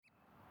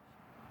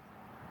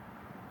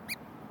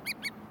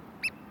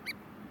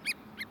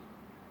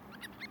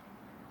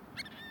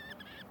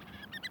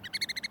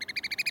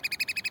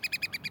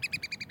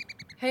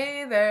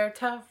Hey there,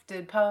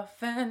 tufted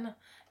puffin,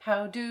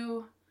 how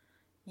do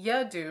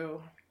ya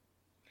do?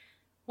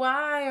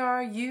 Why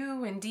are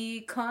you in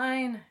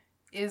decline?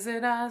 Is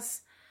it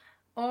us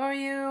or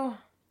you?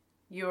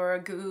 You're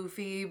a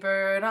goofy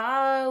bird,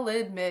 I'll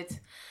admit,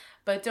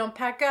 but don't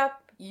pack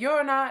up,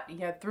 you're not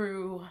yet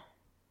through.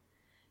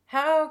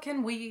 How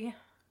can we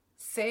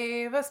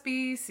save a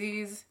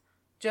species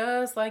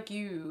just like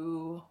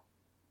you?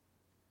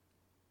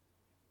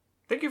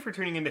 Thank you for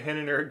tuning in to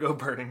Hannah and Eric Go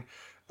Birding,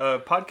 a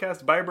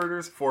podcast by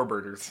birders for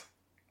birders.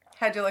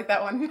 How'd you like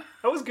that one?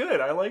 That was good.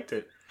 I liked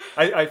it.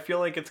 I feel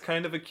like it's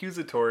kind of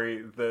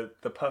accusatory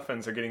that the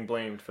puffins are getting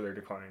blamed for their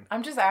decline.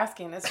 I'm just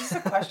asking. It's just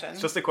a question.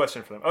 It's just a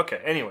question for them. Okay,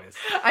 anyways.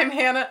 I'm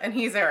Hannah, and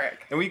he's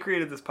Eric. And we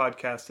created this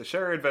podcast to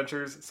share our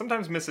adventures,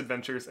 sometimes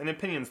misadventures, and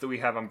opinions that we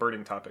have on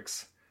birding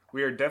topics.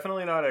 We are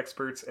definitely not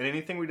experts, and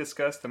anything we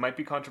discuss that might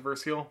be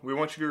controversial, we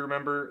want you to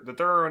remember that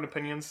they're our own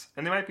opinions,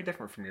 and they might be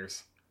different from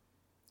yours.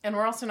 And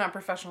we're also not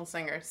professional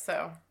singers,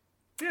 so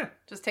yeah,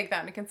 just take that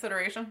into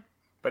consideration.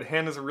 But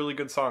Hannah's a really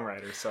good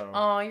songwriter, so...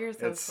 Oh, you're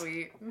so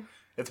sweet.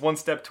 It's one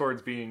step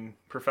towards being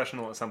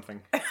professional at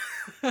something.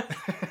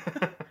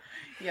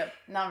 Yep,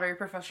 not very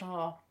professional at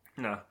all.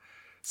 No.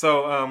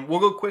 So we'll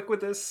go quick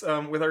with this,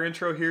 with our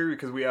intro here,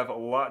 because we have a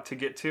lot to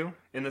get to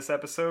in this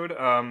episode.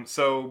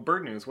 So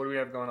bird news, what do we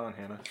have going on,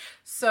 Hannah?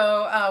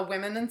 So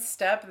Women in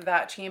Step,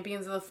 that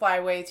Champions of the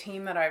Flyway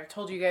team that I've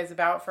told you guys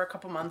about for a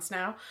couple months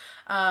now.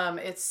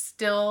 It's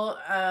still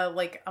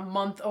like a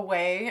month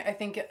away. I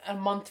think a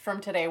month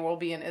from today we'll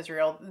be in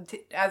Israel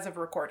as of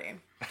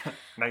recording.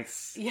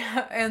 Nice.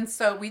 Yeah, and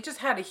so we just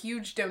had a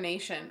huge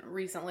donation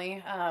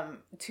recently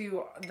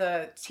to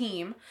the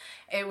team.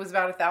 It was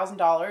about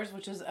 $1,000,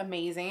 which is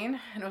amazing.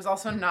 And it was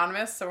also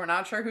anonymous, so we're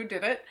not sure who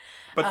did it.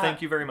 But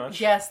thank you very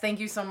much. Yes, thank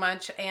you so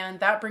much. And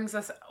that brings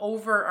us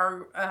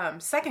over our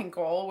second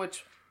goal,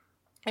 which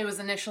it was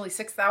initially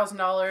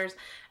 $6,000.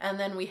 And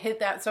then we hit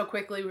that so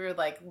quickly, we were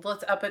like,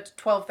 let's up it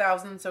to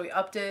 $12,000. So we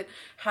upped it,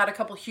 had a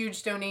couple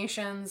huge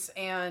donations,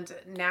 and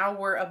now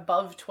we're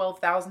above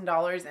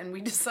 $12,000. And we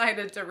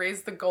decided to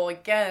raise the goal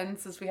again,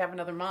 since we have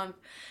another month,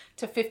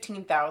 to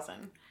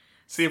 $15,000.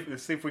 See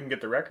if we can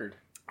get the record.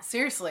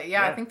 Seriously,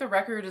 yeah. I think the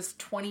record is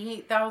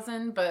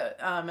 28,000, but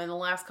in the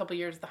last couple of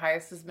years, the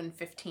highest has been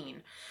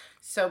 15.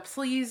 So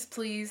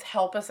please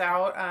help us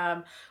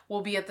out.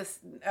 We'll be at the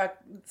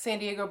San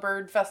Diego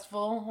Bird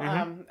Festival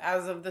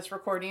as of this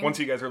recording. Once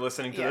you guys are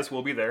listening to this,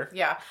 we'll be there.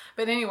 Yeah,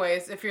 but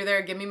anyways, if you're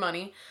there, give me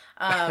money.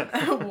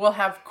 We'll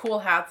have cool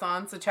hats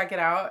on, so check it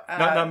out.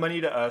 Not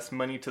money to us,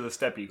 money to the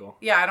Steppe Eagle.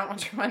 Yeah, I don't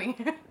want your money.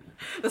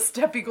 The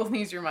Steppe Eagle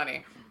needs your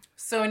money.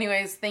 So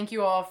anyways, thank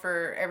you all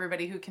for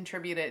everybody who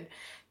contributed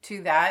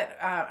to that.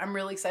 I'm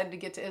really excited to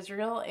get to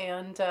Israel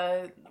and,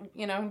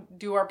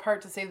 do our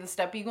part to save the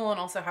Steppe Eagle and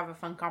also have a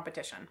fun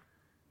competition.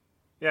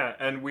 Yeah,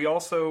 and we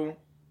also,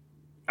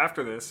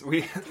 after this,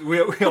 we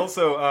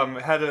also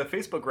had a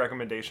Facebook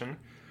recommendation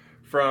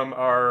from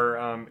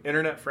our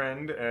internet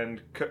friend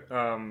and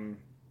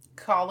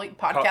colleague.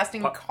 Yeah,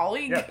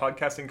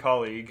 podcasting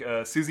colleague,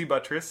 Susie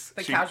Buttress.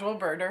 Casual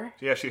Birder.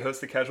 Yeah, she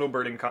hosts the Casual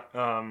Birding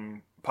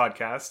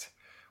podcast,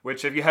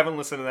 which if you haven't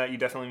listened to that, you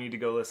definitely need to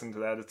go listen to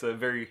that. It's a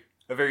very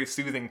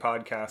soothing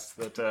podcast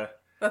that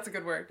that's a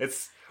good word.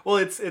 It's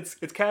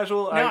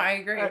casual. No, I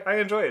agree. I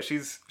enjoy it.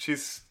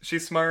 She's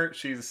smart.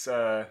 She's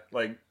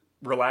like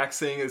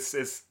relaxing.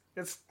 It's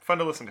fun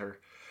to listen to her.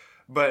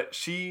 But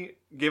she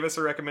gave us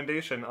a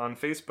recommendation on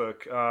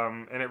Facebook,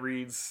 and it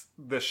reads: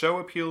 the show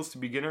appeals to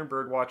beginner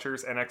bird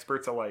watchers and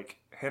experts alike.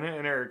 Hannah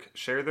and Eric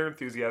share their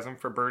enthusiasm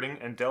for birding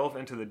and delve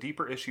into the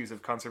deeper issues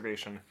of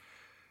conservation,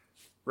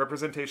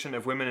 representation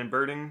of women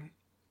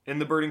in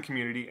the birding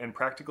community, and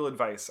practical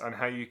advice on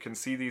how you can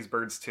see these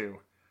birds too.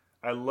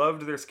 I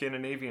loved their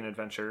Scandinavian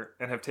adventure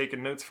and have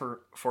taken notes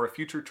for a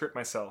future trip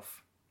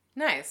myself.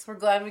 Nice. We're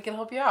glad we can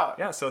help you out.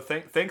 Yeah, so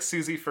thanks,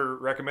 Susie, for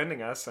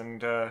recommending us.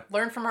 And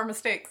learn from our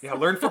mistakes. Yeah,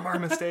 learn from our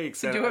mistakes.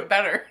 To do it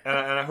better.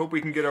 And I hope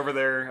we can get over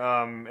there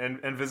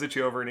and visit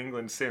you over in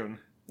England soon.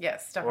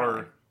 Yes,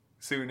 definitely. Or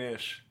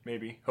soon-ish,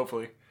 maybe,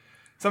 hopefully.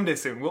 Someday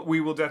soon.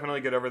 We will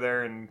definitely get over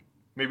there, and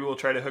maybe we'll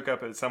try to hook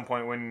up at some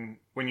point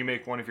when you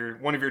make one of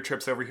your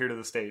trips over here to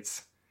the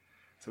States,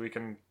 so we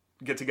can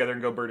get together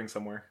and go birding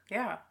somewhere.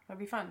 Yeah, that'd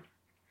be fun.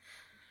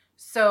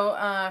 So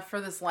for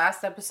this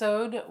last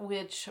episode,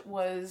 which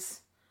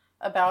was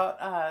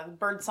about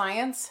bird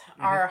science,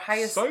 our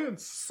highest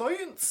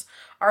science,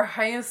 our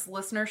highest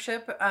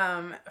listenership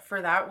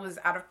for that was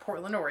out of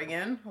Portland,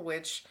 Oregon,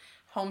 which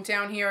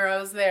hometown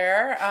heroes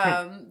there.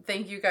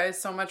 Thank you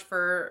guys so much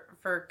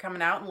for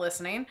coming out and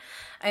listening.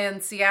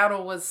 And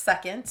Seattle was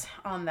second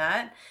on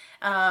that.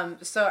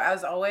 So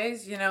as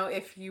always,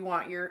 if you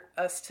want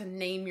us to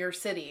name your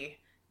city,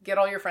 get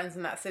all your friends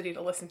in that city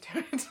to listen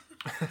to it.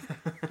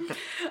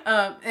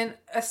 And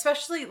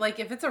especially like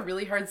if it's a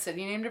really hard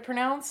city name to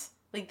pronounce,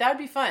 like that'd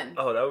be fun.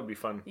 Oh, that would be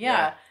fun.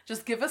 Yeah.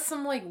 Just give us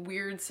some like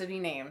weird city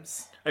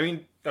names. I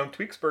mean,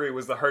 Tewksbury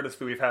was the hardest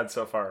that we've had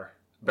so far.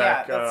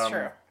 Back, yeah, that's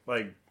true.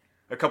 Like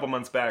a couple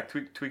months back,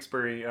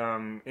 Tewksbury,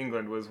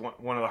 England was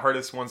one of the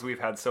hardest ones we've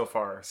had so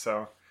far.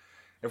 So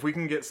If we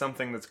can get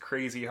something that's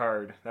crazy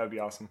hard, that would be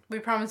awesome. We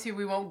promise you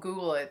we won't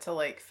Google it to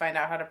like find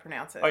out how to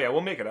pronounce it. Oh yeah,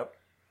 we'll make it up.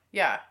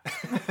 Yeah.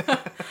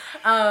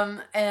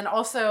 And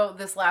also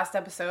this last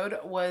episode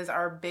was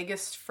our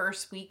biggest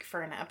first week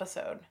for an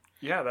episode.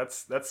 Yeah,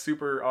 that's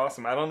super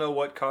awesome. I don't know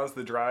what caused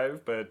the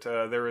drive, but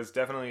there was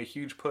definitely a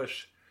huge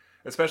push,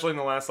 especially in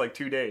the last like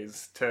 2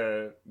 days,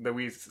 that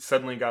we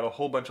suddenly got a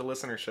whole bunch of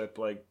listenership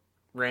like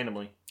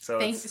randomly. So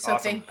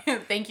awesome.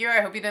 Thank you.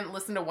 I hope you didn't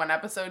listen to one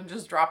episode and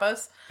just drop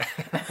us.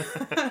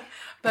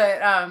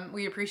 But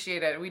we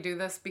appreciate it. We do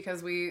this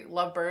because we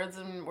love birds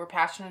and we're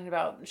passionate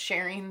about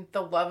sharing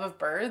the love of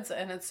birds,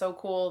 and it's so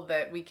cool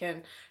that we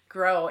can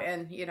grow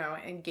and, you know,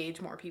 engage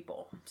more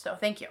people. So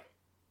thank you.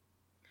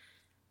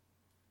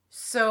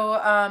 So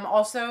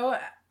also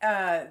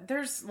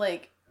there's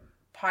like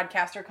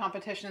podcaster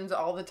competitions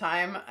all the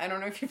time. I don't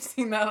know if you've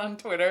seen that on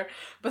Twitter,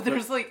 but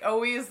there's like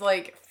always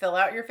like fill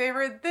out your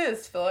favorite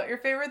this, fill out your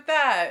favorite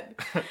that.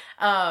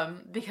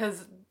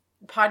 Because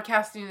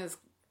podcasting is,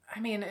 I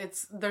mean,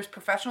 there's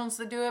professionals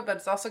that do it, but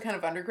it's also kind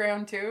of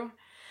underground too.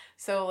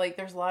 So like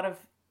there's a lot of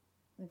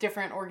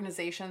different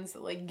organizations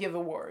that like give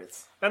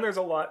awards. And there's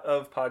a lot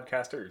of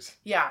podcasters.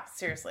 Yeah,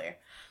 seriously.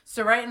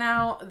 So right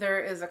now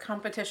there is a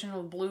competition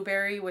with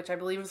Blueberry, which I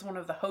believe is one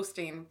of the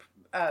hosting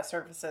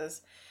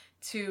services,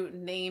 to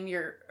name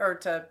your, or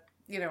to,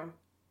 you know,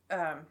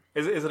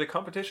 Is it a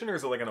competition or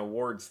is it like an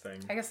awards thing?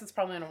 I guess it's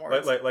probably an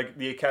awards. Like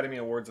the Academy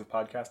Awards of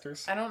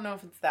Podcasters? I don't know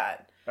if it's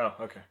that. Oh,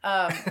 okay.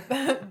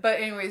 But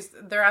anyways,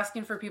 they're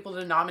asking for people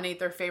to nominate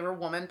their favorite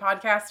woman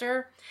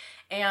podcaster.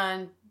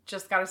 And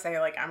just gotta say,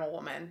 like, I'm a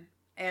woman.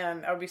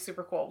 And that would be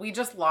super cool. We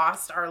just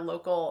lost our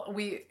local...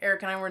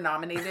 Eric and I were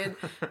nominated.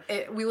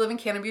 We live in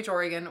Cannon Beach,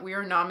 Oregon. We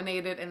were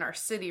nominated in our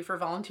city for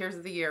Volunteers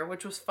of the Year,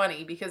 which was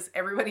funny because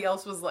everybody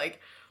else was like...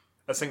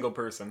 A single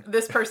person.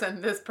 This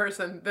person,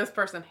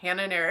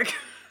 Hannah and Eric.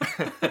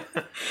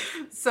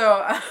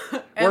 So...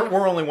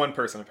 we're only one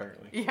person,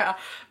 apparently. Yeah,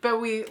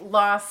 but we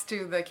lost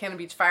to the Cannon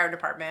Beach Fire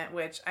Department,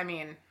 which, I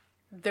mean,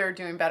 they're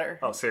doing better.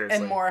 Oh, seriously.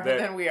 And more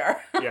than we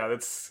are. Yeah,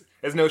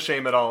 there's no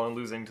shame at all in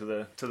losing to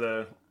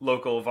the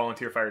local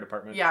volunteer fire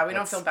department. Yeah, we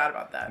don't feel bad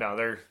about that.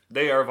 No,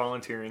 they are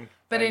volunteering.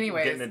 But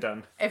anyways, getting it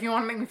done. If you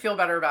want to make me feel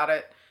better about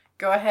it,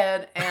 go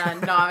ahead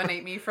and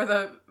nominate me for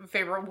the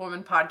favorite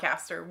woman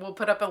podcaster. We'll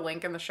put up a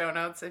link in the show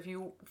notes if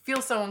you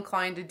feel so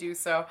inclined to do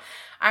so.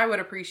 I would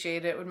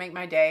appreciate it. It would make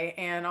my day.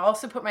 And I'll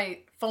also put my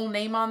full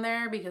name on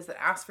there because it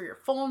asks for your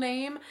full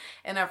name.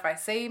 And if I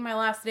say my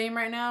last name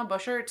right now,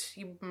 Buschert,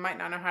 you might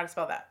not know how to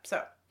spell that.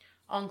 So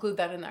I'll include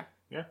that in there.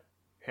 Yeah.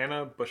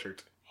 Hannah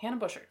Buschert. Hannah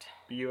Buschert.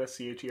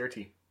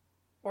 Buschert.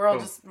 Or I'll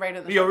just write it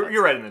in the show notes.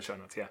 You're right in the show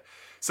notes, yeah.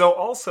 So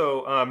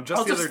also, the other day...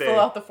 I'll just fill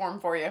out the form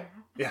for you.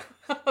 Yeah.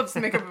 I'll just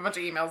make up a bunch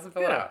of emails and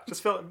fill it out.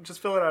 Just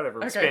fill it out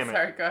everywhere. Okay, Spam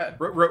sorry, go ahead.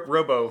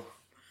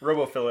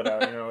 Robo fill it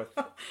out, you know.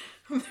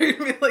 They're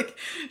going to be like,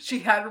 she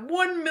had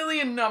 1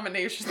 million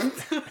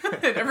nominations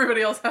and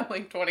everybody else had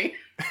like 20.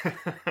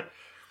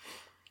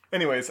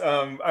 Anyways,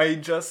 I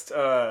just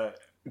the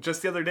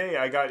other day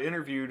I got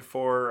interviewed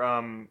for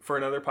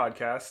another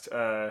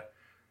podcast.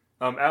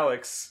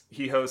 Alex,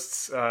 he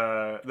hosts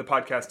the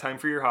podcast Time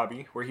for Your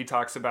Hobby, where he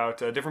talks about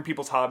different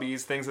people's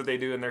hobbies, things that they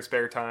do in their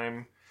spare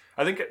time.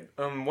 I think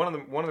one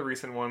of the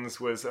recent ones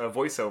was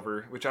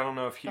voiceover, which I don't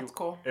know if That's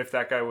cool. if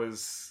that guy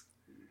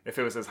if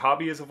it was his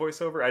hobby as a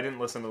voiceover. I didn't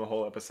listen to the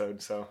whole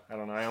episode, so I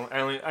don't know.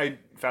 I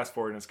fast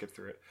forward and skip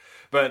through it.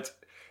 But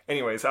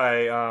anyways,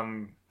 I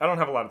don't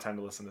have a lot of time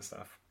to listen to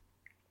stuff.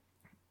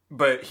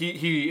 But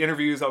he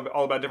interviews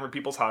all about different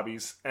people's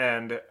hobbies,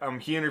 and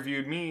he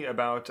interviewed me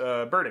about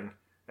birding.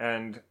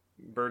 And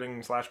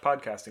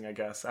birding/podcasting, I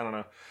guess. I don't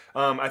know.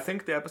 I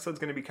think the episode's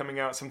going to be coming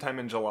out sometime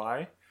in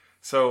July.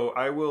 So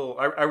I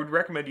would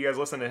recommend you guys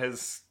listen to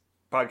his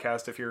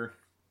podcast if you're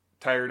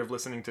tired of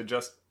listening to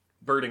just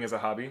birding as a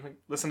hobby. Like,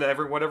 listen to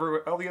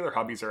whatever all the other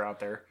hobbies are out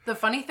there. The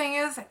funny thing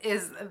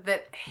is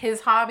that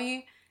his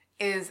hobby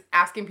is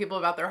asking people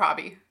about their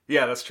hobby.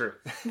 Yeah, that's true.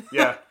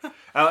 Yeah.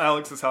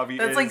 Alex's hobby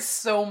That's like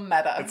so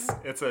meta.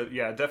 It's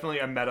definitely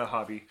a meta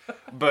hobby.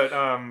 But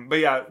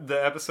yeah,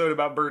 the episode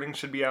about birding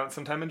should be out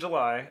sometime in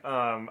July.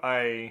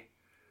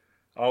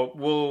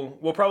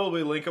 We'll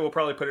probably link it. We'll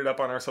probably put it up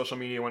on our social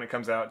media when it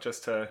comes out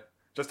just to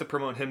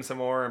promote him some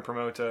more and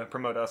promote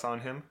us on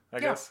him, I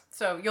guess.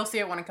 So you'll see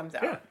it when it comes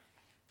out. Yeah.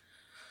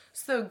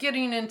 So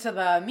getting into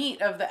the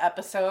meat of the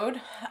episode,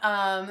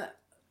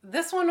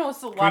 this one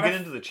was a lot of... Can we get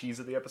into the cheese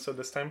of the episode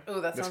this time?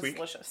 Ooh, that sounds week?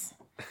 delicious.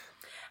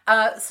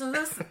 So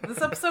this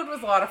episode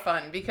was a lot of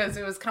fun because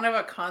it was kind of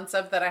a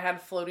concept that I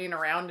had floating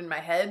around in my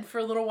head for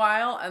a little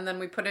while, and then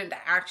we put it into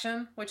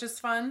action, which is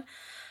fun.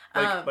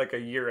 Like a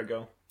year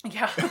ago.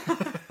 Yeah,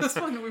 this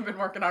one we've been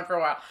working on for a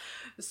while.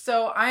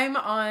 So I'm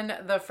on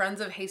the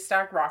Friends of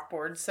Haystack Rock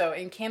board. So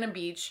in Cannon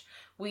Beach,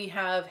 we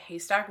have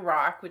Haystack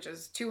Rock, which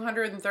is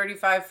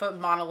 235-foot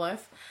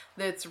monolith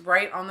that's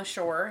right on the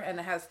shore, and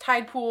it has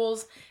tide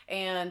pools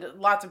and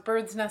lots of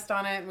birds nest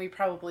on it, and we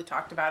probably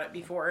talked about it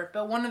before.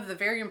 But one of the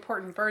very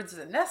important birds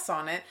that nests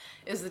on it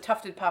is the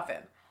tufted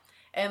puffin.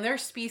 and their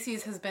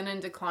species has been in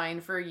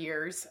decline for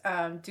years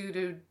due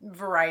to a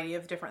variety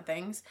of different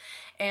things.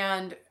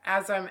 And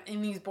as I'm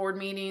in these board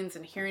meetings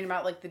and hearing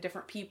about like the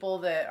different people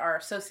that are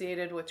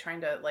associated with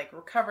trying to like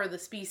recover the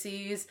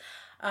species,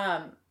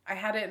 I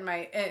had it in my,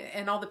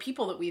 and all the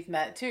people that we've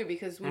met too,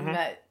 because we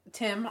met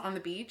Tim on the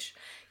beach.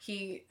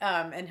 He,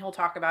 and he'll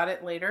talk about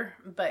it later,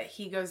 but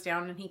he goes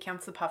down and he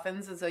counts the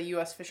puffins as a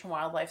U.S. Fish and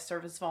Wildlife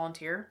Service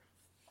volunteer.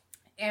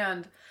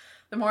 And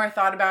the more I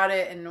thought about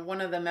it, and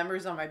one of the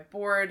members on my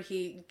board,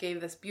 he gave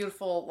this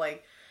beautiful,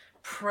 like,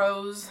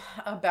 prose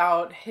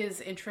about his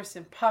interest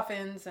in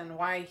puffins and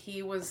why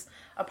he was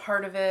a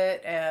part of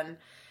it. And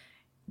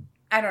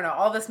I don't know,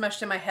 all this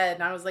meshed in my head,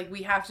 and I was like,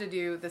 we have to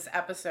do this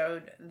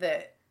episode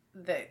that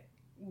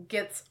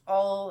gets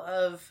all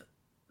of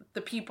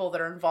the people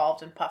that are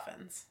involved in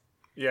puffins.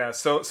 Yeah,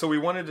 so we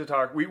wanted to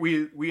talk.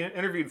 We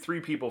interviewed 3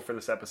 people for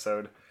this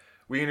episode.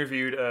 We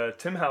interviewed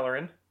Tim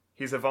Halloran.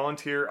 He's a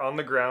volunteer on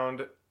the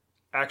ground,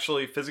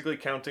 actually physically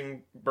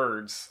counting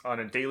birds on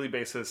a daily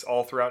basis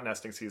all throughout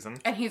nesting season.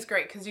 And he's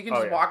great because you can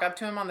just walk up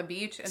to him on the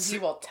beach and he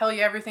will tell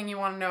you everything you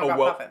want to know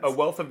about puffins. A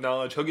wealth of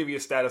knowledge. He'll give you a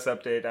status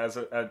update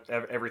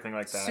everything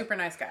like that. Super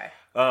nice guy.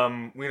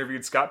 We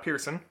interviewed Scott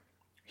Pearson.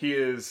 He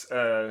is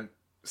a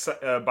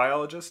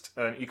biologist,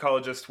 an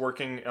ecologist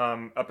working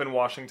up in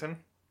Washington.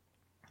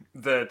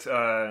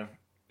 Washington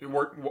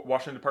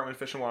Department of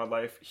Fish and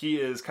Wildlife. He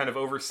is kind of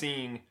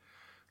overseeing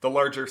the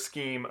larger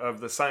scheme of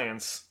the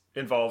science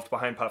involved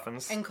behind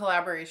puffins. In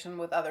collaboration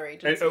with other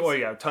agencies.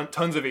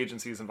 Tons of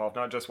agencies involved,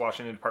 not just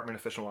Washington Department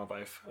of Fish and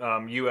Wildlife,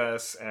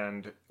 U.S.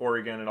 and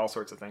Oregon and all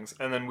sorts of things.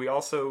 And then we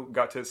also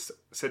got to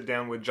sit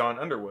down with John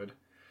Underwood,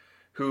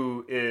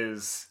 who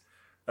is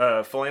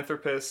a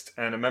philanthropist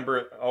and a member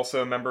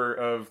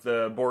of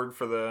the board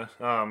for the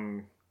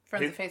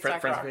Friends of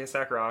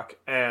Haystack Rock.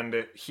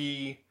 And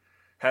he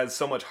has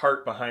so much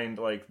heart behind,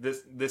 like,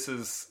 this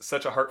is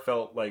such a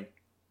heartfelt, like,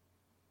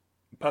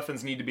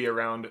 puffins need to be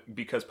around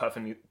because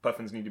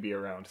puffins need to be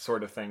around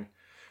sort of thing.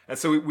 And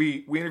so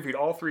we interviewed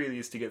all 3 of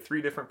these to get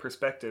 3 different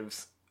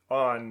perspectives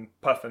on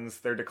puffins,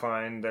 their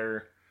decline,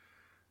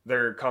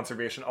 their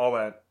conservation, all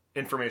that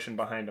information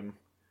behind them.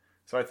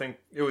 So I think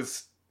it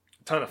was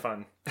a ton of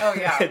fun. Oh,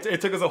 yeah.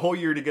 It took us a whole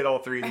year to get all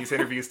 3 of these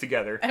interviews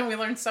together. And we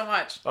learned so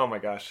much. Oh my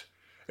gosh.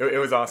 It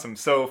was awesome.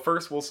 So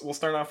first we'll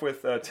start off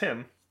with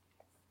Tim.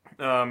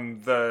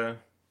 The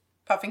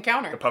Puffin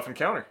Counter. The Puffin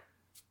Counter.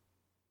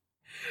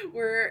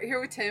 We're here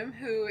with Tim,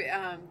 who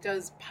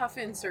does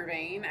puffin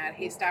surveying at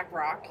Haystack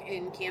Rock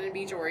in Cannon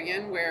Beach,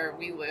 Oregon, where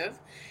we live.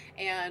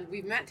 And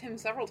we've met Tim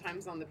several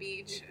times on the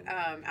beach,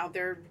 out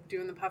there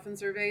doing the puffin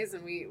surveys,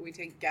 and we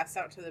take guests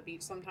out to the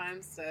beach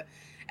sometimes to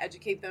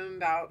educate them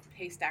about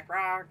Haystack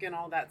Rock and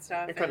all that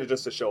stuff. And kind of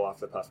just to show off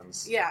the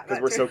puffins. Yeah.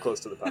 Because we're so close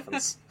to the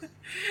puffins.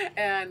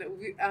 And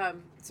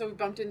so we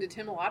bumped into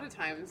Tim a lot of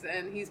times,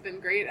 and he's been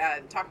great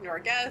at talking to our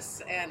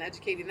guests and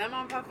educating them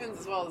on puffins,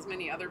 as well as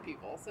many other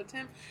people. So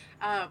Tim,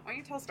 why don't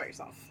you tell us about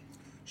yourself?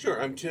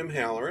 Sure. I'm Tim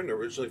Halloran,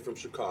 originally from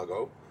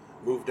Chicago.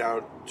 Moved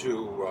out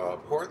to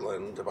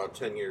Portland about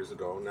 10 years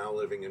ago, now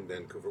living in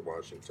Vancouver,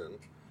 Washington.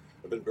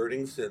 I've been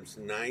birding since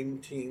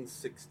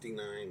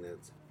 1969.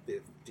 That's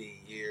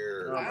 50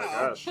 years. Oh, my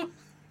gosh.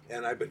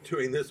 And I've been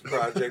doing this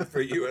project for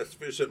U.S.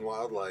 Fish and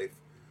Wildlife.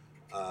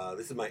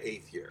 This is my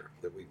 8th year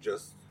that we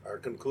just are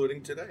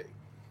concluding today.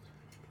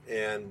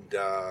 And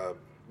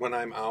when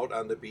I'm out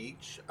on the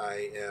beach,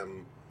 I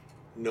am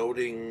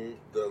noting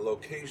the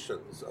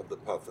locations of the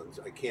puffins.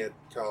 I can't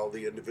tell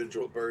the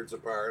individual birds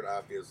apart,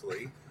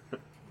 obviously,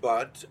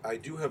 but I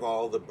do have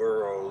all the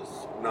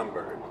burrows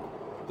numbered.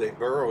 They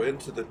burrow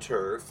into the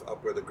turf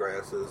up where the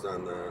grass is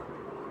on the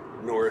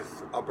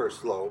north upper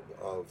slope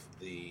of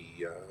the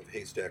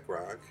Haystack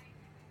Rock.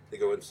 They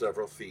go in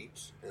several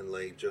feet and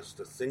lay just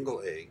a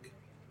single egg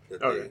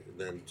that they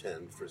then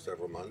tend for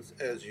several months,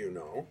 as you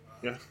know.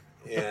 Yeah.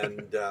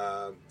 And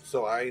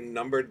so I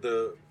numbered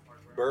the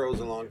burrows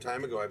a long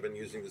time ago. I've been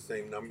using the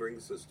same numbering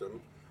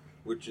system,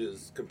 which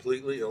is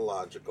completely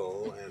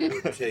illogical and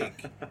would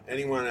take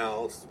anyone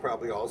else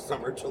probably all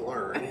summer to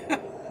learn.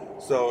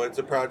 So it's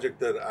a project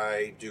that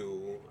I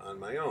do on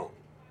my own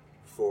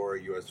for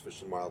U.S.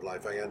 Fish and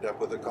Wildlife. I end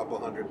up with a couple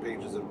hundred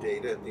pages of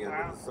data at the end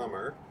of the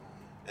summer.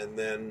 And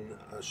then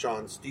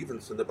Sean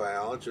Stevenson, the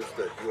biologist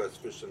at U.S.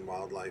 Fish and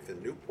Wildlife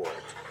in Newport,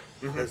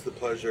 has the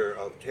pleasure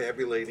of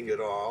tabulating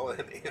it all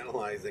and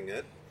analyzing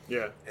it.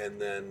 Yeah. And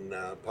then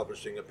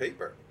publishing a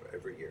paper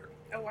every year.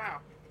 Oh, wow.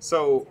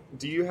 So,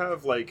 do you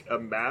have, like, a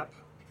map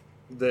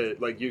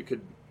that, like, you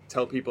could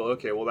tell people,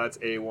 okay, well, that's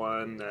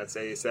A1, that's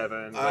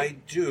A7? I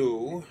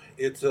do.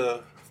 It's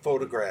a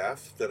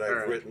photograph that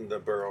I've written the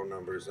burrow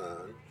numbers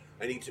on.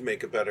 I need to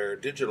make a better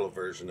digital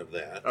version of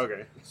that.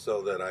 Okay.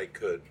 So that I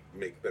could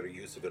make better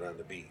use of it on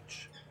the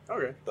beach.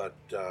 Okay. But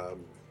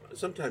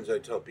sometimes I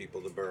tell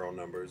people the burrow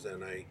numbers,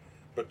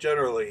 but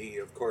generally,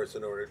 of course,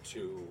 in order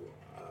to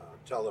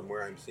tell them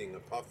where I'm seeing a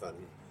puffin,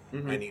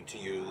 I need to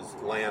use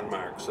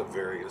landmarks of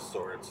various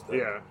sorts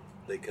that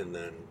they can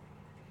then...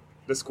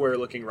 The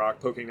square-looking rock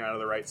poking out of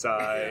the right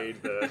side.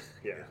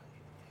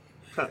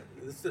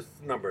 There's just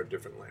a number of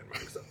different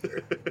landmarks up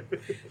there.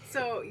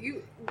 So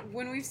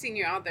when we've seen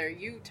you out there,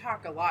 you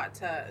talk a lot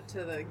to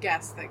the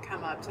guests that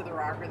come up to the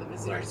rock or the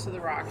visitors to the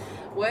rock.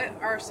 What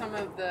are some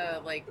of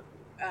the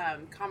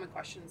common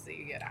questions that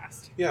you get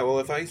asked? Yeah, well,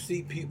 if I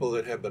see people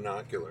that have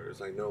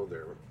binoculars, I know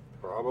they're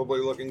probably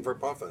looking for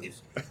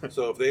puffins.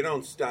 So if they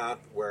don't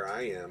stop where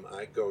I am,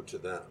 I go to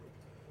them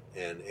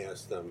and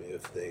ask them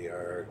if they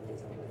are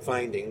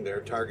finding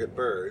their target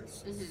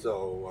birds.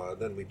 So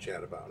then we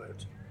chat about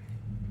it.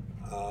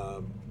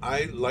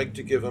 I like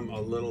to give them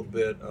a little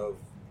bit of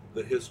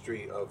the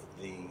history of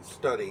the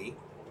study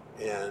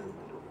and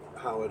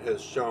how it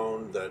has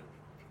shown that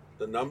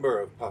the number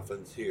of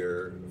puffins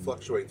here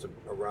fluctuates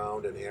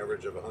around an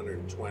average of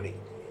 120.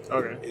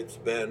 Okay. It's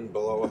been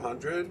below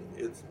 100.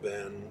 It's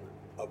been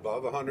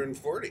above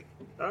 140.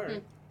 All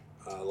right.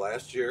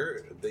 Last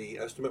year, the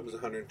estimate was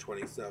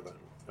 127.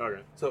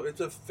 Okay. So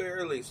it's a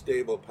fairly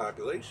stable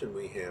population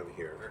we have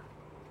here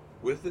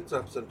with its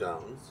ups and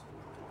downs.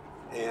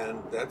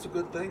 And that's a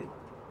good thing.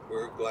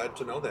 We're glad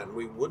to know that. And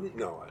we wouldn't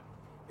know it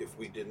if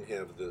we didn't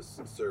have this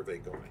survey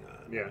going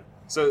on. Yeah.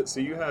 So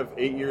you have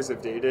 8 years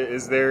of data.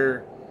 Is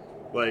there,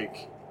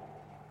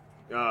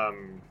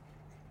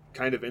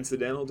 kind of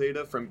incidental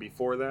data from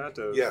before that?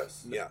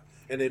 Yes, yeah.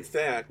 And in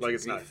fact...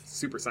 it's not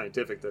super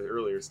scientific, the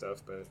earlier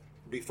stuff, but...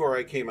 Before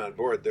I came on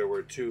board, there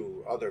were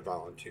 2 other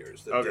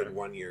volunteers that did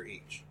 1 year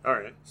each. All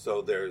right.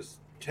 So there's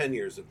 10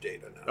 years of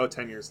data now. Oh,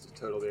 10 years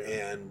total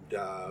data. And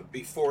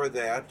before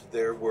that,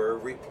 there were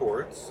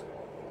reports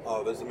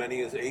of as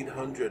many as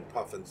 800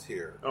 puffins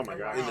here. Oh my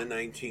gosh. In the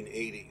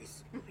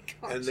 1980s. Oh my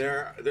gosh. And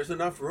there's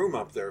enough room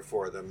up there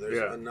for them.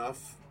 There's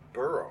enough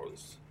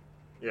burrows.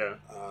 Yeah.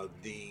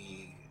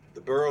 The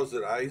burrows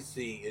that I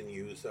see in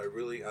use are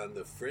really on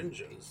the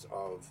fringes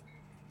of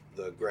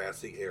the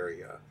grassy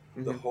area.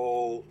 Mm-hmm. The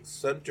whole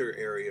center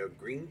area of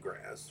green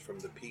grass from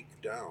the peak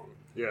down.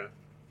 Yeah.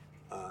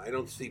 I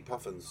don't see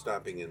puffins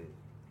stopping in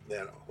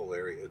that whole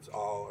area. It's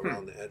all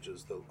around the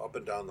edges, up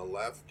and down the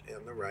left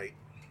and the right,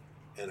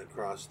 and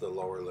across the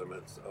lower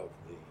limits of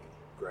the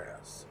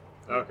grass.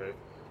 Okay.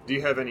 Do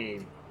you have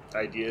any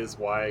ideas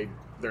why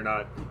they're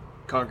not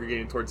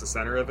congregating towards the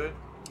center of it?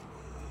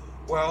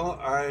 Well,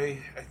 I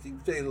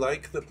think they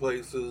like the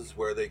places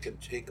where they can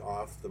take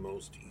off the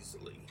most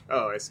easily.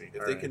 Oh, I see.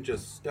 If they can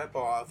just step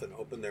off and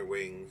open their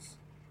wings,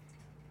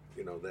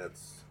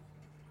 that's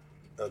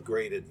a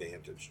great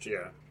advantage to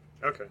them.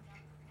 Okay.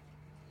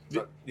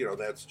 But,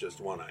 that's just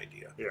one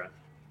idea. Yeah.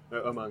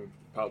 Among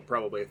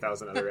probably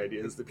 1,000 other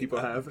ideas that people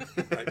have.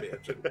 I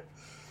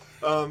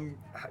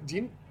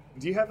imagine.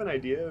 Do you have an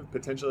idea of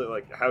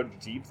potentially how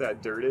deep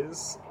that dirt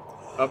is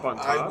up on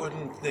top? I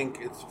wouldn't think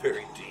it's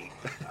very deep.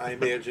 I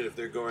imagine if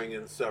they're going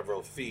in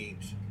several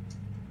feet,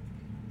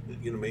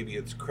 maybe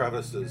it's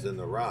crevices in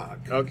the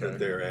rock that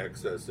they're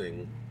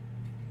accessing,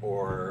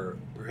 or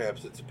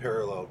perhaps it's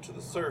parallel to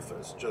the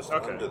surface, just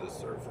under the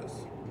surface.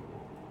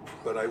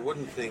 But I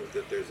wouldn't think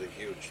that there's a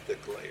huge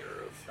thick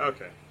layer of...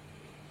 Okay.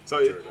 So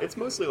it's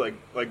mostly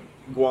like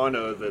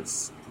guano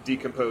that's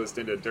decomposed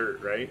into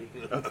dirt, right?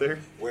 Up there?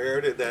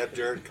 Where did that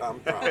dirt come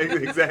from?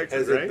 Exactly.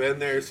 Has it been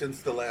there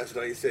since the last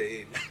ice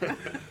age?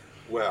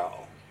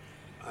 Well,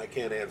 I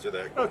can't answer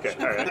that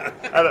question. Okay,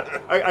 all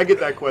right. I get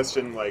that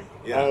question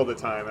all the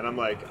time, and I'm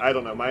like, I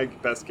don't know. My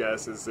best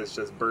guess is it's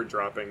just bird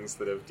droppings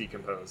that have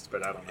decomposed,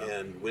 but I don't know.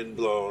 And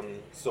windblown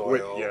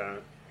soil. Yeah.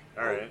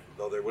 All right.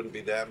 Though there wouldn't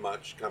be that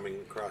much coming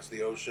across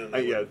the ocean.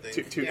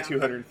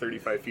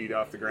 235 feet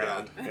off the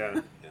ground. Yeah.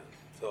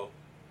 So,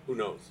 who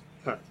knows?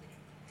 Huh.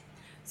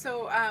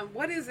 So,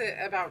 what is it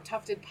about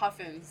tufted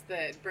puffins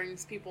that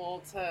brings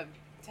people to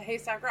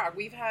Haystack Rock?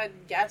 We've had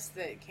guests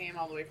that came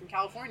all the way from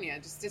California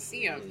just to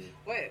see them.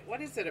 What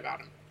is it about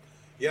them?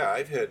 Yeah,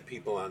 I've had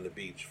people on the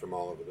beach from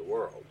all over the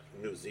world,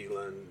 New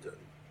Zealand, and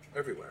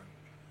everywhere.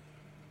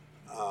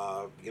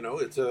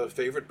 It's a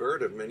favorite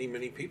bird of many,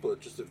 many people.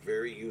 It's just a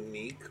very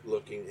unique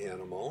looking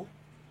animal,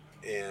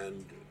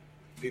 and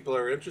people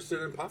are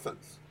interested in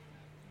puffins.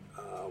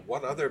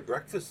 What other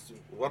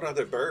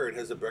bird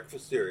has a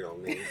breakfast cereal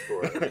named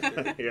for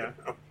it? Yeah.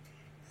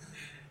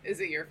 Is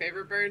it your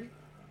favorite bird?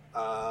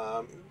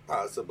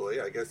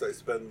 Possibly. I guess I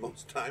spend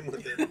most time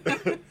with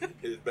it.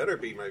 It better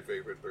be my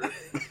favorite bird.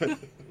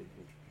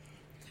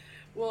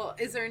 Well,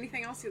 is there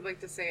anything else you'd like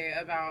to say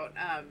about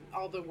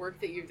all the work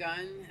that you've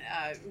done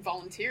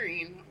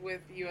volunteering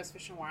with U.S.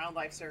 Fish and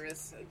Wildlife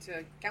Service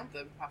to count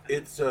the puffins?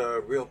 It's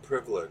a real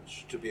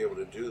privilege to be able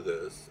to do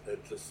this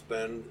and to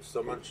spend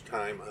so much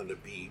time on the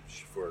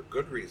beach for a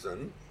good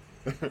reason.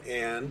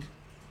 And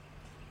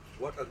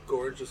what a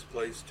gorgeous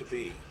place to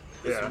be.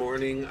 This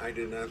morning I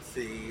did not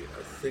see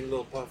a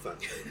single puffin,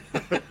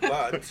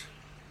 but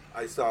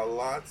I saw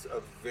lots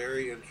of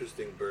very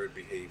interesting bird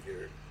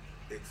behavior.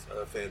 It's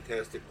a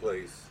fantastic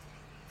place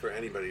for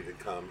anybody to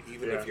come,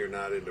 even if you're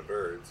not into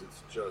birds.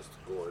 It's just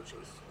gorgeous.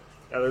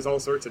 Yeah, there's all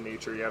sorts of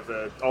nature. You have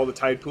all the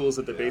tide pools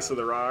at the base of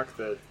the rock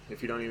that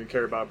if you don't even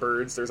care about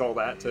birds, there's all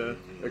that to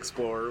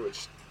explore,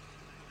 which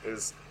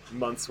is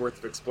months worth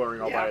of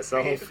exploring all by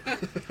itself.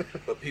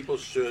 But people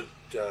should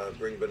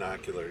bring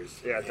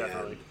binoculars. Yeah,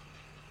 definitely.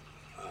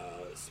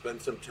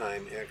 spend some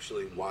time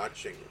actually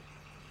watching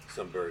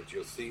some birds.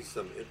 You'll see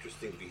some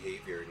interesting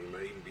behavior, and you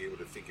might even be able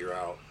to figure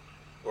out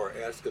or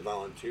ask a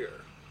volunteer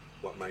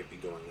what might be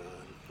going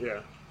on.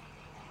 Yeah.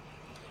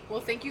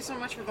 Well, thank you so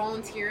much for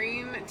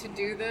volunteering to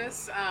do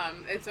this.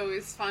 It's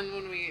always fun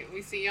when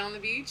we see you on the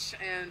beach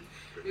and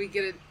we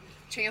get a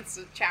chance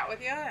to chat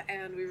with you,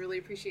 and we really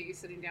appreciate you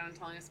sitting down and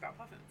telling us about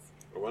puffins.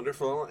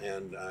 Wonderful,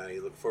 and I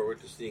look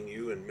forward to seeing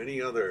you and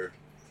many other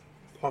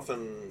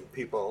puffin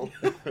people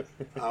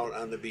out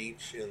on the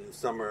beach in the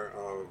summer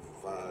of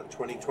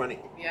 2020.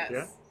 Yes.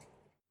 Yeah.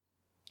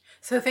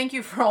 So thank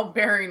you for all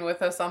bearing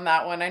with us on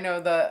that one. I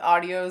know the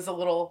audio is a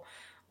little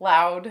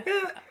loud.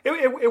 Yeah,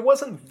 it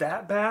wasn't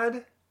that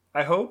bad.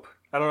 I hope.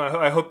 I don't know.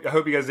 I hope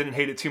you guys didn't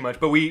hate it too much.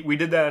 But we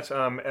did that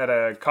at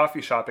a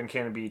coffee shop in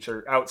Cannon Beach,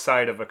 or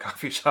outside of a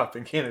coffee shop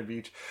in Cannon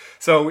Beach.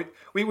 So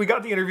we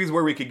got the interviews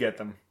where we could get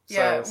them.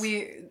 Yeah, So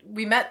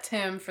we met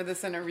Tim for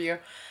this interview,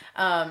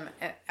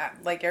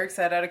 like Eric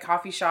said, at a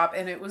coffee shop,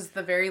 and it was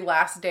the very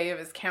last day of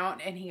his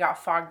count, and he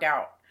got fogged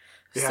out.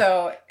 Yeah.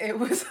 So it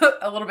was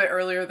a little bit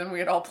earlier than we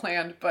had all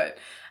planned, but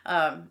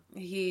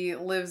he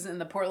lives in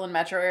the Portland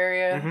metro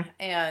area,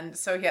 and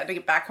so he had to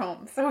get back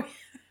home. So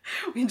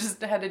we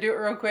just had to do it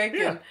real quick,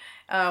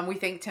 and we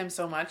thank Tim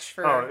so much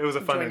for it was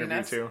a fun interview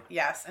us. too.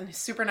 Yes, and he's a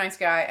super nice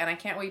guy, and I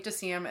can't wait to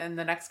see him in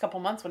the next couple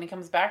months when he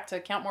comes back to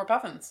count more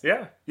puffins.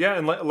 Yeah,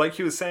 and like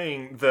he was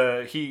saying,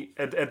 at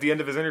the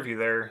end of his interview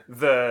there,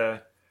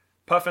 the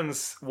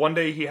puffins, one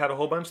day he had a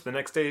whole bunch, the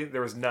next day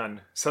there was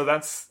none. So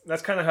that's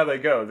kind of how they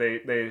go.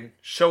 They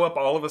show up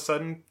all of a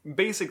sudden,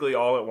 basically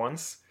all at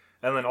once,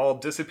 and then all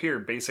disappear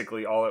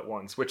basically all at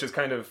once, which is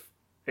kind of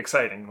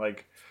exciting.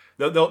 Like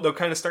they'll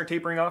kind of start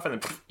tapering off,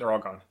 and then they're all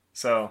gone.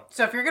 So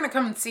if you're gonna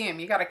come and see them,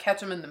 you got to catch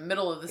them in the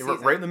middle of the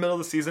season. Right in the middle of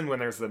the season when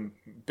there's the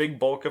big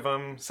bulk of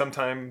them.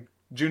 Sometime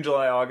June,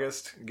 July,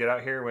 August. Get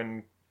out here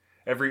when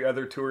every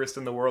other tourist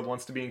in the world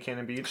wants to be in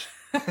Cannon Beach.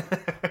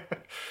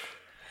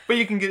 But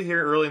you can get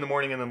here early in the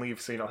morning and then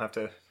leave, so you don't have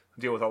to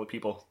deal with all the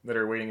people that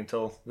are waiting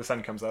until the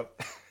sun comes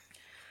up.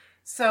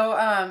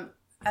 So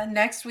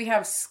next we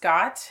have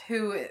Scott,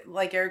 who,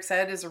 like Eric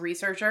said, is a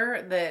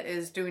researcher that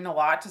is doing a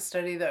lot to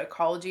study the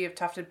ecology of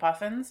tufted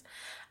puffins,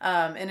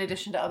 in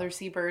addition to other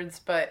seabirds.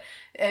 But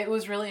it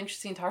was really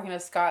interesting talking to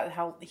Scott,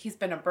 how he's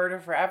been a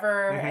birder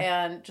forever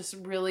and just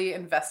really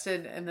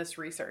invested in this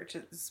research.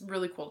 It's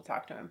really cool to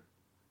talk to him.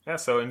 Yeah,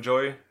 so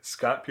enjoy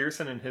Scott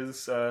Pearson and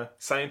his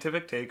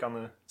scientific take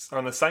on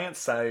the science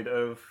side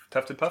of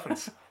tufted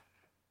puffins.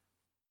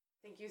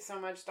 Thank you so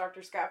much,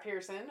 Dr. Scott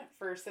Pearson,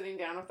 for sitting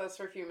down with us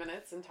for a few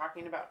minutes and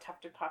talking about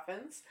tufted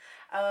puffins.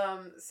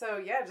 So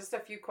yeah, just a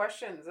few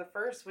questions. The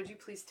first, would you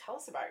please tell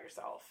us about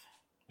yourself?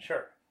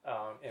 Sure.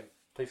 And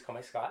please call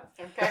me Scott.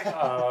 Okay.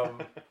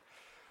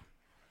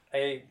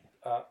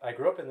 I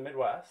grew up in the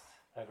Midwest.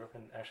 I grew up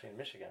actually in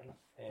Michigan,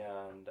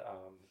 and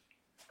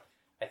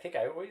I think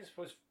I always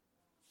was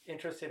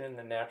interested in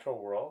the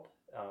natural world.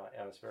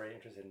 I was very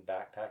interested in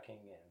backpacking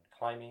and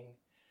climbing,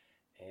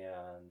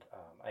 and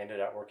I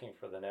ended up working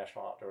for the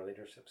National Outdoor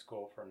Leadership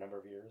School for a number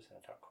of years, and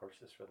I taught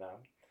courses for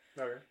them.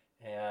 Okay.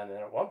 And then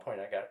at one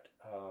point I got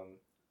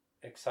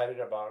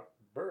excited about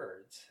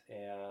birds,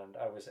 and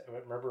I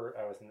remember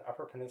I was in the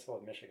Upper Peninsula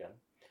of Michigan,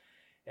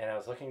 and I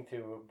was looking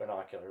through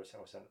binoculars. It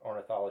was an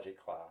ornithology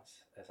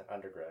class as an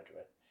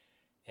undergraduate.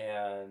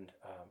 And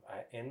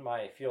in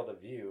my field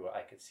of view,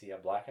 I could see a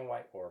black and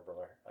white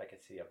warbler, I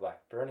could see a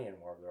Blackburnian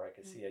warbler, I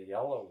could see a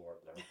yellow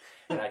warbler,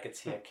 and I could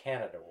see a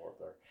Canada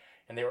warbler.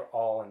 And they were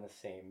all in the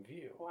same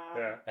view. Wow.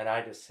 Yeah. And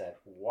I just said,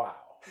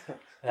 wow,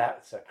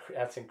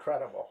 that's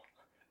incredible.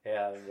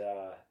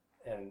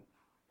 And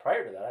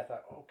prior to that, I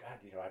thought, oh,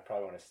 God, I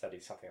probably want to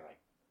study something like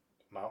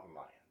mountain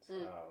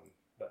lions.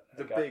 But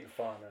big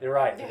fauna. You're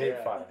right, the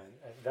big fauna.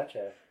 And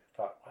eventually I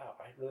thought, wow,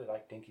 I really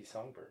like dinky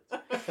songbirds.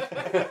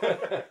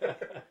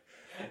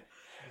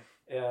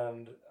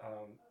 And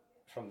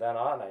from then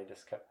on, I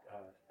just kept,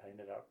 I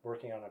ended up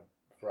working on a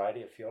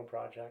variety of field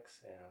projects,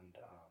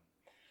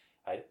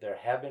 and there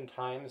have been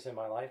times in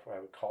my life where I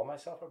would call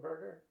myself a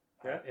birder,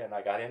 and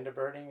I got into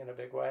birding in a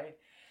big way,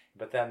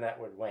 but then that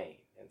would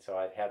wane, and so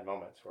I'd had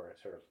moments where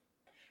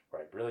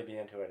I'd really be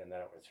into it, and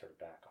then it would sort of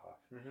back off.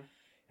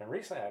 And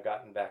recently I've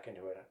gotten back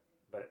into it,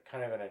 but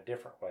kind of in a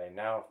different way,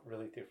 now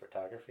really through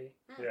photography.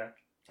 Yeah.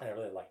 And I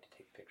really like to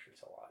take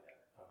pictures a lot.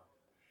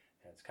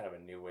 And it's kind of a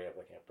new way of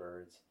looking at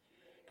birds.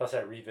 Plus, I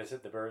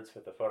revisit the birds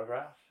with the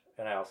photograph,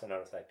 and I also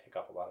notice I pick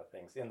up a lot of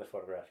things in the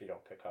photograph you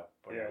don't pick up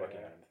when you're looking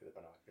at them through the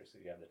binoculars, so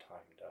you have the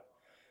time to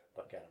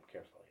look at them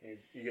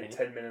carefully. You get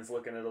 10 minutes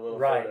looking at a little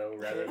Right. photo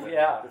rather than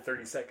the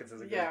 30 seconds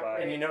as it goes by.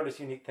 And you notice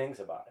unique things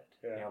about it.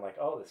 Yeah. Like,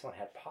 oh, this one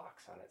had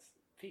pox on its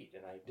feet,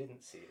 and I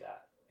didn't see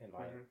that in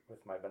my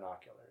with my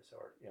binoculars,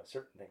 or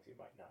certain things you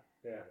might not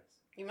notice.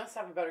 You must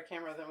have a better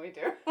camera than we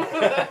do.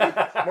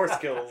 More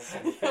skills.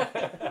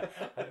 I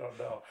don't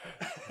know.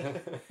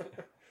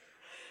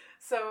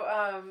 So,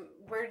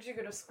 where did you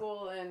go to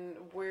school, and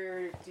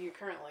where do you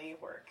currently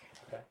work?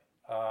 Okay.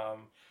 Well,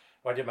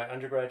 I did my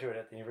undergraduate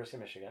at the University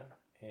of Michigan,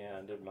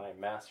 and did my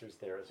master's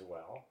there as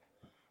well.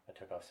 I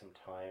took off some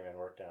time and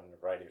worked on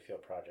a variety of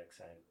field projects.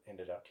 I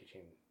ended up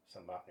teaching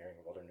some mountaineering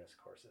and wilderness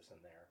courses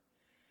in there.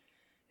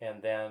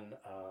 And then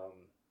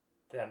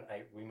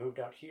we moved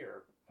out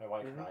here. My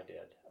wife and I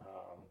did.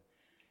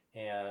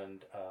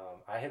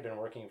 I had been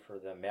working for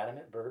the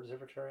Manomet Bird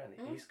Observatory on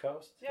the East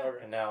Coast. Yeah.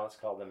 And now it's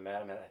called the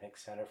Manomet, I think,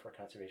 Center for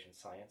Conservation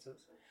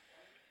Sciences.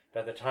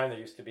 But at the time, there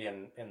used to be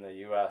in the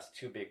U.S.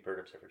 2 big bird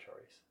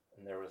observatories.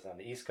 And there was on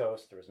the East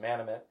Coast, there was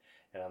Manomet,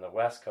 and on the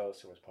West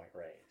Coast, there was Point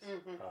Reyes.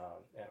 And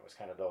it was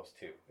kind of those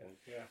two. And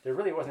there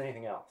really wasn't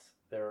anything else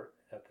there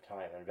at the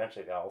time. And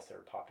eventually, the owls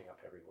started popping up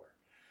everywhere.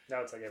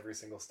 Now it's like every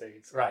single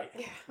state. Right.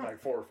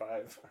 Like 4 or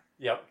 5.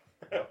 Yep.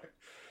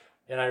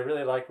 And I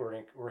really liked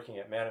working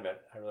at Manomet.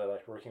 I really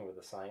liked working with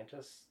the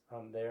scientists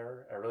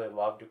there. I really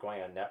loved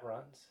going on net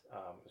runs.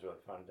 It was really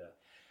fun to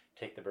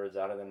take the birds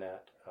out of the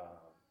net. It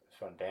was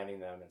fun banding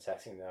them and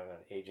sexing them and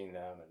aging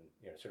them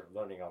and sort of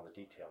learning all the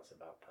details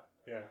about them.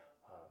 Yeah.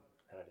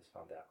 And I just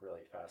found that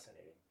really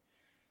fascinating.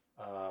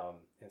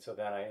 And so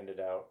then I ended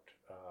up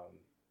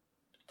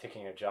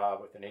taking a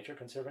job with the Nature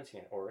Conservancy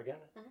in Oregon.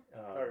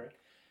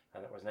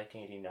 And that was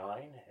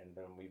 1989. And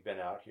then we've been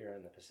out here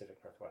in the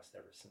Pacific Northwest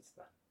ever since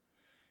then.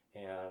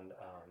 And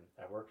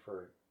I worked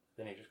for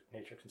the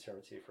Nature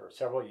Conservancy for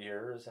several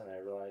years, and I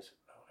realized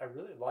I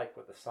really like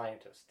what the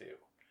scientists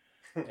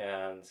do.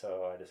 And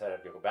so I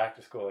decided to go back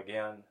to school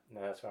again,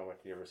 and that's when I went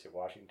to the University of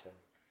Washington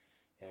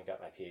and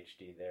got my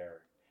PhD there.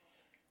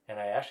 And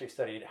I actually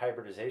studied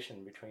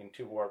hybridization between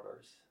 2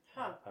 warblers.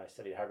 I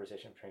studied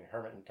hybridization between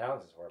Hermit and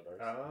Townsend's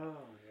warblers. Oh,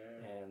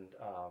 yeah. And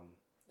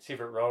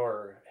Sievert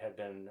Rower had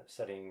been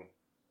studying,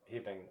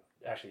 he's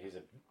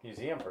a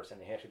museum person,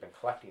 he had actually been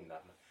collecting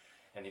them.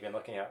 And he'd been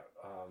looking at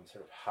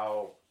sort of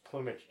how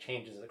plumage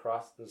changes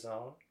across the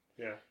zone.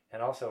 Yeah.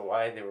 And also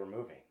why they were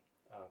moving,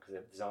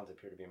 because the zones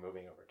appear to be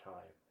moving over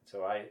time. And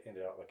so I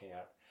ended up looking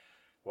at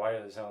why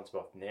are the zones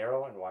both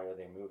narrow and why are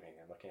they moving,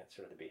 and looking at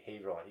sort of the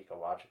behavioral and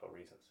ecological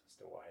reasons as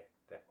to why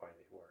they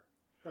were.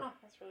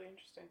 That's really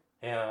interesting.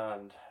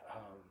 And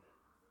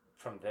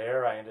from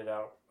there, I ended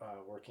up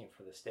working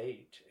for the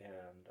state,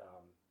 and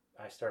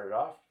I started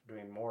off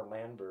doing more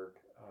land bird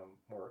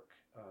work.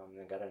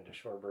 Then got into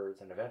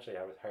shorebirds, and eventually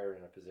I was hired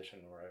in a position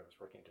where I was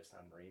working just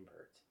on marine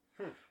birds.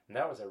 And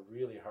that was a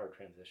really hard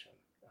transition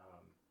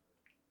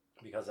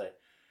because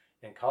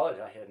in college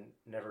I had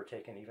never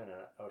taken even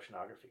an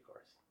oceanography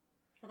course.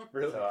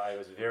 Really? So I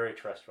was very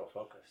terrestrial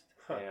focused,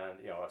 and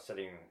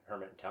studying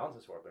Hermit and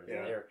Townsend's warblers,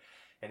 and they're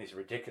in these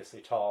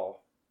ridiculously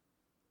tall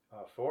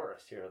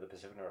forests here in the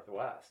Pacific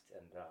Northwest,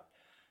 and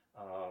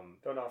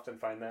don't often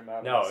find them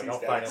out. No,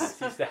 don't find them in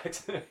sea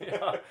stacks.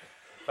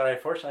 But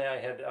unfortunately, I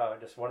had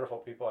just wonderful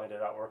people I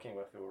ended up working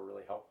with who were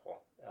really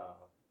helpful,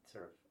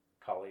 sort of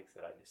colleagues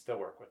that I still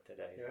work with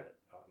today that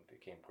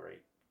became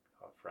great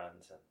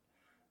friends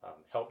and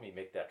helped me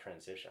make that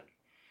transition.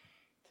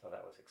 So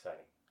that was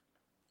exciting.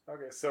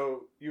 Okay,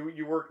 so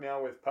you work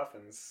now with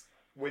puffins.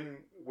 When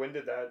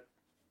did that?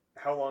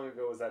 How long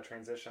ago was that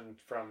transition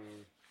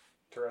from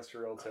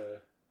terrestrial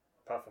to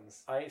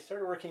puffins? I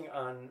started working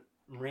on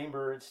marine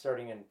birds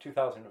starting in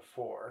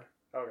 2004.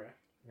 Okay.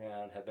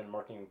 And have been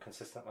working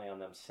consistently on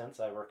them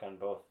since. I work on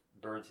both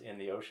birds in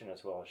the ocean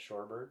as well as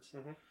shorebirds.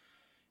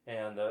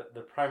 And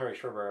the primary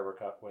shorebird I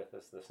work with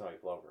is the snowy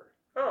blowbird.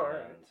 Oh, all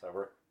right. And so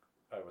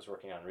I was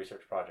working on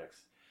research projects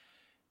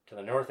to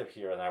the north of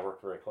here, and I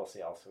work very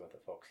closely also with the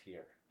folks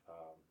here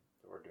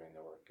that were doing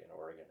the work in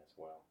Oregon as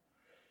well.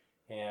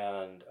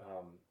 And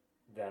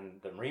then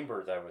the marine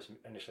birds I was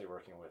initially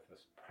working with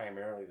was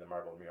primarily the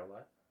marbled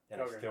murrelet,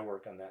 and I still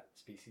work on that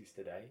species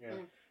today.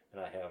 And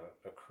I have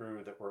a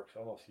crew that works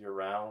almost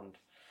year-round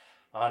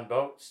on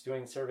boats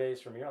doing surveys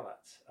for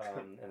murrelets.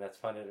 And that's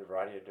funded a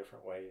variety of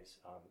different ways.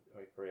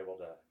 We were able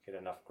to get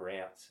enough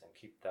grants and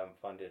keep them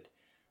funded.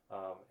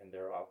 And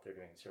they're out there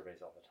doing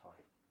surveys all the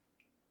time.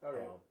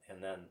 Okay.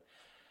 And then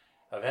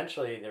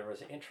eventually there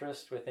was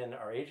interest within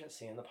our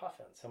agency in the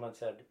puffin. Someone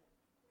said,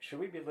 should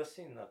we be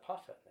listing the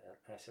puffin?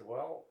 And I said,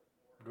 well,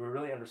 do we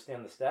really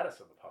understand the status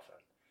of the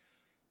puffin?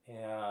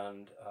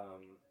 And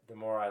the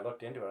more I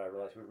looked into it, I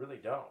realized we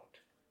really don't.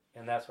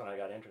 And that's when I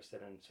got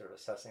interested in sort of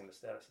assessing the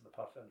status of the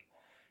puffin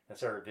and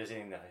started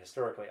visiting the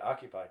historically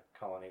occupied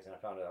colonies, and I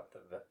found out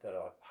that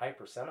a high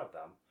percent of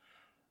them,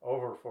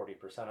 over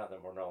 40% of them,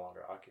 were no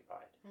longer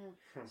occupied.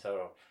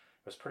 So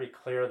it was pretty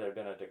clear there had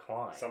been a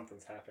decline.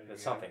 Something's happening.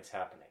 Something's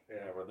happening.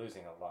 Yeah. We're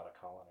losing a lot of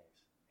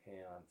colonies.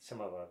 And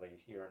similarly,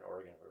 here in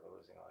Oregon, we were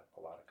losing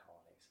a lot of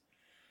colonies.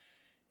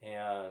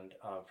 And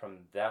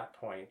from that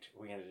point,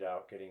 we ended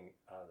up getting,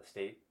 the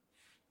state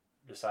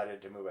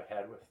decided to move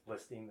ahead with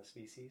listing the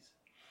species.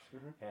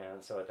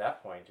 And so at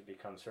that point, it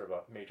becomes sort of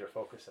a major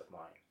focus of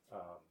mine,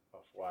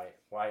 of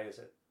why is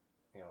it,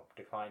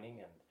 declining,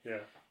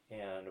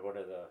 and what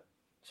are the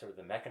sort of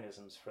the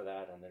mechanisms for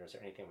that, and is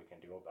there anything we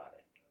can do about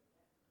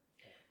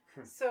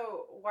it?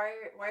 So why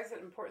is it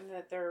important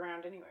that they're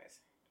around anyways?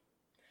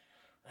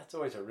 That's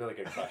always a really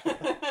good question.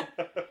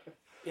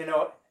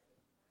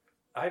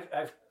 I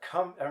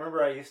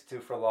remember I used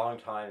to, for a long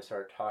time,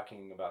 start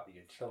talking about the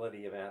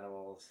utility of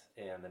animals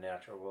and the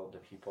natural world to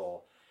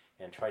people.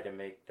 and try to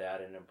make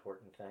that an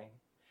important thing.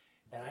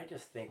 And I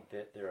just think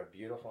that they're a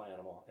beautiful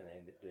animal, and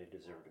they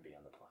deserve to be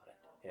on the planet.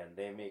 And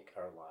they make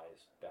our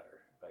lives better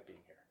by being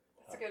here.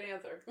 That's a good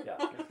answer.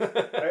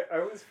 Yeah. I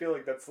always feel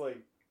like that's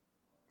like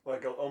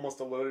almost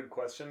a loaded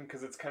question,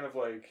 because it's kind of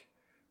like,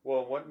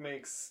 well, what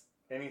makes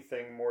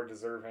anything more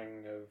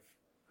deserving of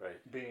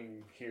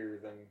being here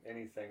than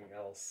anything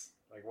else?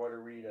 Like, what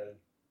are we to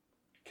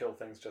kill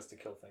things just to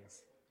kill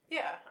things?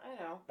 Yeah, I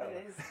know.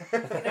 It is.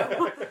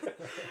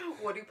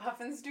 What do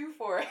puffins do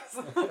for us?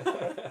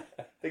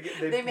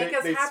 They make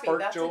us happy.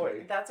 Spark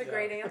joy. That's a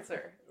great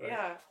answer. Right.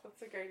 Yeah,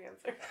 that's a great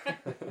answer.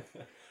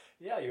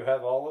 Yeah, you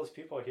have all those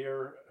people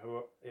here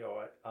who,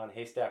 on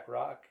Haystack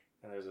Rock,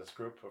 and there's this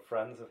group of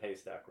friends of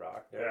Haystack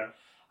Rock. They're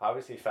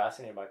obviously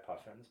fascinated by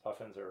puffins.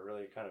 Puffins are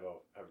really kind of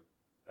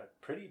a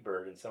pretty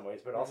bird in some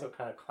ways, but also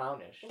kind of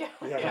clownish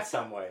in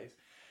some ways,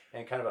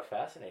 and kind of a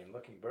fascinating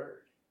looking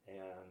bird.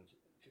 And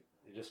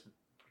it just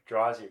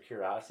draws your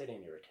curiosity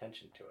and your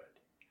attention to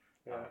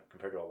it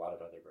compared to a lot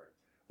of other birds.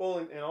 Well,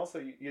 and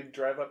also you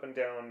drive up and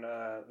down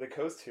the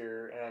coast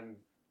here, and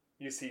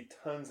you see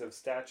tons of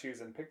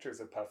statues and pictures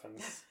of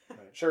puffins. Right.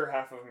 Sure,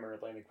 half of them are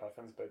Atlantic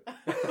puffins, but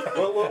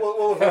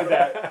we'll avoid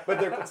that. But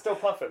they're still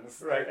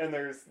puffins, right? And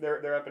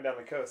they're up and down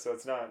the coast, so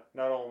it's not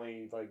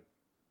only like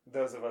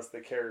those of us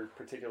that care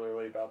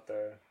particularly about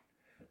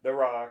the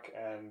rock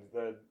and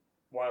the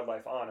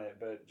wildlife on it,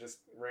 but just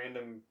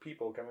random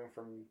people coming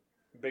from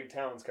big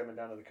towns coming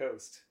down to the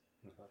coast.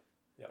 Mm-hmm.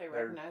 Yep.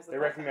 They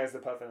recognize the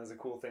puffin as a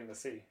cool thing to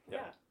see. Yeah.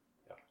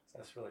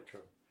 That's really true.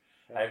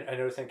 Yeah. I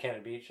noticed in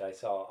Cannon Beach, I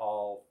saw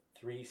all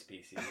 3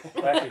 species,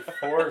 well, actually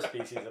 4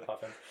 species of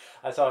puffins.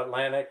 I saw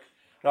Atlantic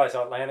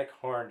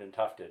horned and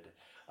tufted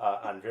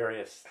on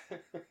various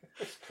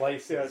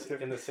places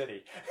in the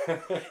city.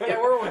 Yeah,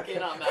 we're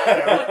working on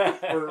that.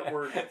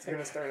 We're going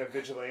to start a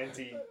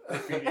vigilante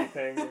graffiti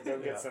thing. We'll go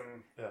get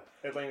some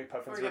Atlantic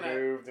puffins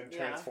removed and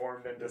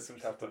transformed into some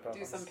tufted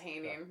puffins. Do some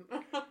painting.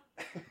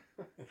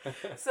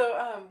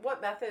 So,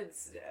 what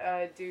methods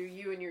do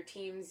you and your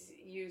teams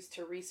use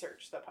to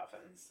research the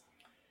puffins?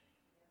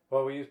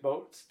 Well, we use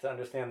boats to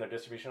understand their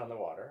distribution on the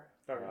water.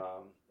 Okay.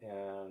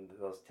 And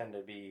those tend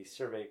to be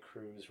survey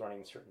crews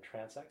running certain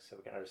transects, so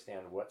we can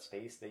understand what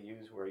space they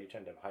use, where you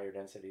tend to have higher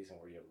densities and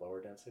where you have lower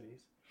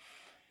densities.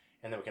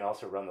 And then we can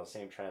also run those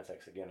same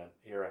transects again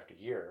year after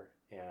year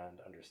and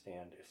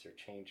understand if they're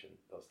changing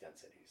those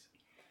densities.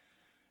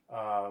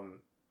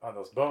 On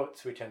those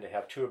boats, we tend to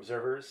have 2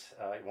 observers,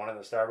 one on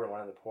the starboard and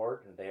one on the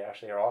port, and they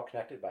actually are all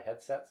connected by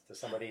headsets to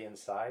somebody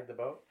inside the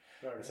boat.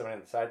 Okay. And somebody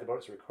inside the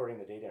boat is recording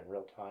the data in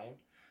real time.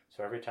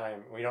 So every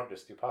time, we don't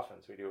just do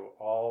puffins, we do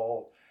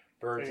all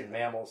birds and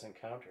mammals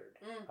encountered.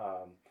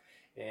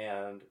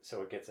 And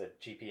so it gets a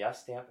GPS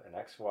stamp, an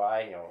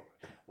XY,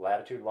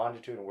 latitude,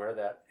 longitude, and where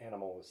that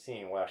animal was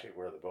seen. Well, actually,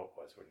 where the boat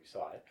was when you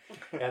saw it.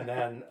 And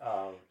then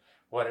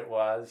what it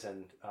was,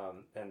 and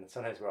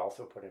sometimes we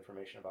also put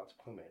information about its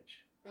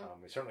plumage.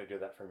 We certainly do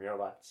that for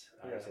murrelets.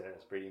 Is it in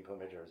its breeding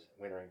plumage, or is it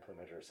wintering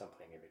plumage, or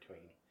something in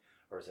between?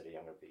 Or is it a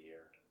young of the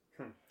year?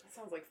 That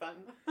sounds like fun.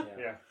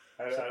 Yeah.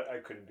 I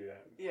couldn't do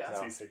that. Yeah.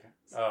 Seasick.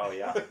 Oh,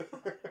 yeah.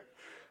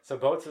 So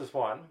boats is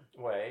one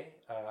way.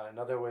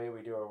 Another way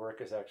we do our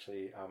work is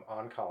actually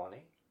on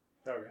colony.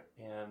 Okay.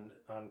 And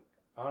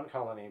on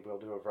colony, we'll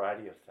do a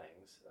variety of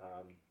things.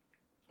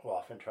 We'll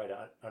often try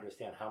to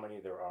understand how many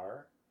there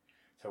are.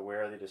 So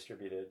where are they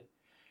distributed?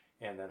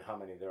 And then how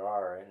many there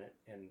are.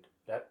 And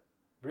that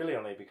really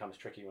only becomes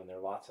tricky when there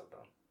are lots of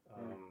them.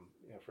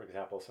 For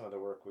example, some of the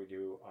work we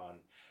do on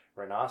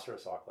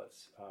rhinoceros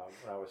auklets,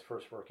 when I was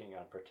first working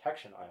on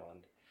Protection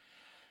Island,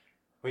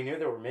 we knew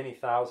there were many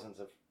thousands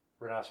of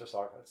rhinoceros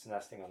auklets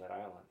nesting on that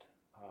island,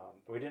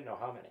 but we didn't know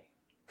how many.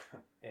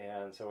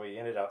 And so we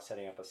ended up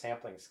setting up a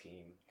sampling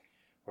scheme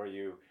where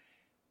you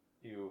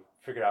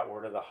figured out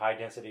where are the high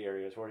density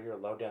areas, where are your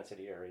low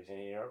density areas,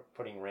 and you're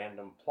putting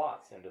random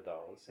plots into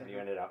those, and you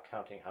ended up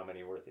counting how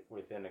many were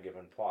within a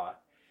given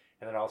plot.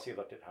 And then also you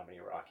looked at how many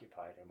were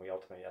occupied, and we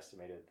ultimately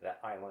estimated that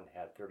island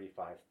had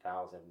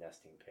 35,000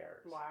 nesting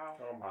pairs. Wow.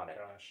 Oh my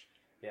gosh.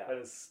 Yeah. That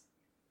is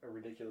a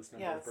ridiculous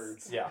number of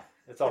birds. Yeah.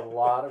 It's a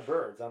lot of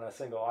birds on a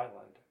single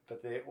island.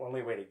 But the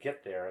only way to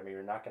get there,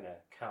 you're not going to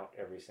count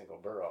every single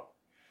burrow.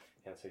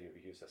 And so you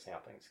use a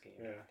sampling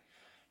scheme. Yeah.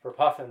 For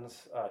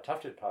puffins,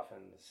 tufted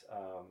puffins,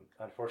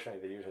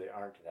 unfortunately there usually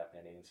aren't that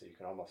many, and so you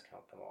can almost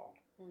count them all.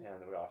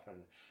 And we often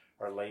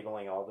are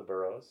labeling all the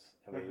burrows,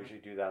 and we usually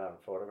do that on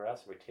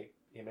photographs. We take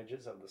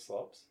images of the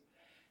slopes,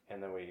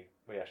 and then we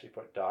actually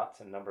put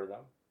dots and number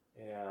them,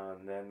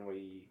 and then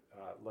we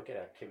look at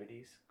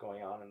activities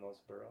going on in those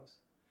burrows.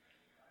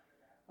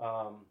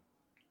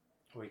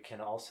 We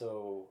can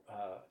also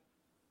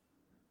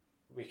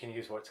we can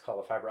use what's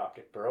called a fiber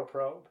optic burrow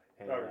probe,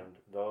 and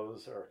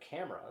those are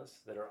cameras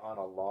that are on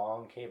a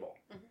long cable,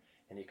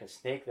 and you can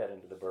snake that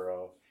into the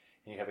burrow,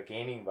 and you have a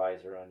gaming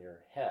visor on your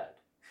head.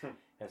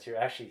 And so you're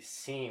actually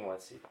seeing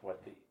what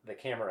the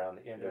camera on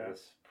the end of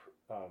this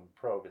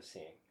probe is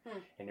seeing.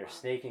 And you're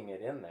snaking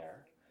it in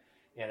there,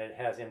 and it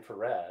has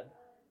infrared,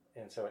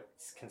 and so it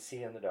can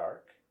see in the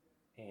dark,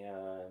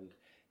 and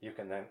you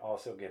can then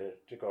also get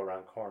it to go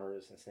around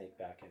corners and snake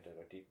back into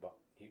a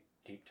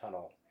deep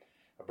tunnel,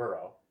 a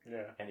burrow.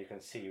 Yeah. And you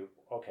can see,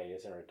 okay,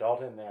 is there an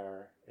adult in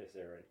there? Is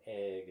there an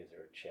egg? Is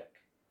there a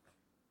chick?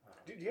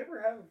 Do you ever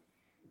have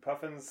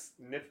puffins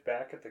nip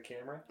back at the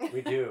camera?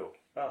 We do.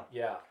 Oh.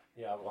 Yeah.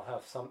 We'll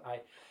have some.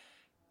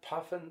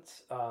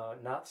 Puffins,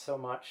 not so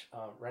much.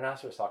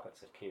 Rhinoceros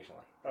auklets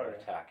occasionally will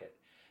attack it.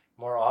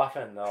 More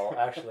often,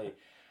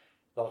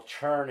 they'll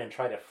churn and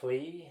try to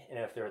flee, and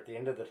if they're at the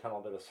end of the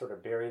tunnel, they'll sort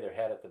of bury their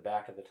head at the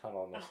back of the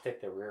tunnel and they'll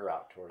stick their rear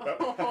out towards it.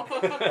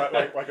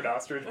 like an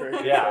ostrich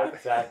burying Yeah,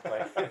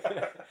 exactly.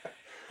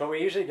 But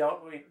we usually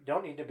don't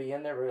need to be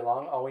in there very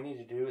long. All we need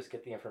to do is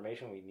get the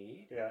information we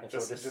need. Yeah, and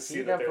just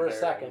see them for a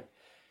second,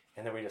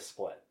 and then we just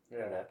split.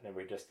 Yeah. And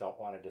we just don't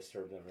want to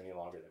disturb them any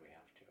longer than we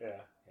have to.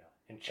 Yeah.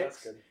 And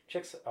chicks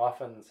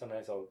often,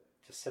 sometimes they'll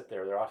just sit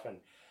there. They're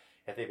often,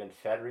 if they've been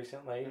fed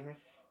recently,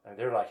 and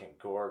they're like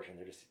engorged and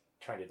they're just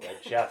trying to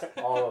digest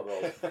all of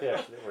those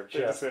fish that were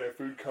just in a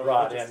food coma.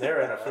 Brought in.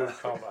 They're in a food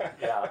coma,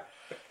 yeah.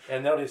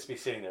 And they'll just be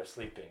sitting there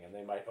sleeping, and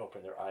they might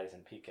open their eyes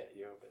and peek at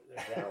you, but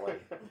they're generally,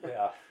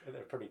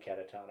 they're pretty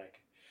catatonic.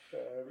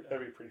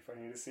 That'd be pretty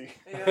funny to see.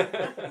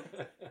 Yeah.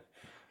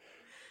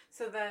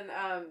 So then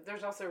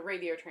there's also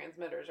radio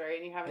transmitters, right?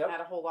 And you haven't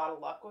had a whole lot of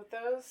luck with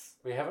those?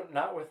 We haven't,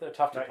 not with the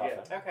tufted puffin.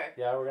 Okay.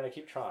 Yeah, we're going to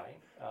keep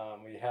trying.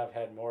 We have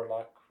had more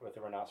luck with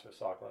the rhinoceros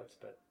auklets,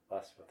 but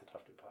less with the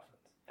tufted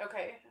puffins.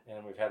 Okay.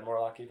 And we've had more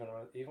luck even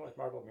with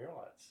marble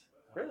murrelets.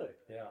 Really?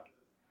 Yeah.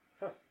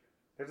 Huh.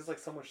 They're just like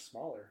so much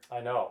smaller.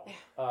 I know.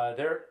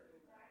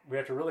 We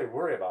have to really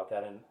worry about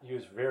that and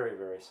use very,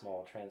 very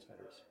small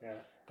transmitters. Yeah.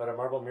 But a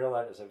marble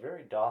murrelet is a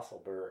very docile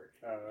bird.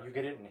 Okay. You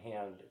get it in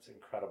hand, it's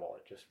incredible.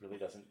 It just really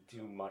doesn't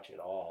do much at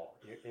all.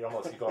 You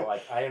almost go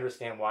like, I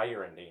understand why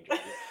you're in danger.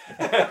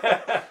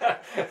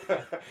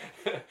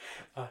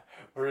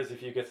 Whereas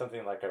if you get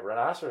something like a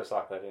rhinoceros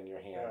auklet in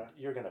your hand,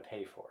 you're going to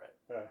pay for it.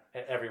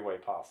 In every way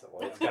possible.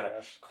 It's going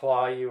to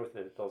claw you with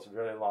those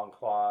really long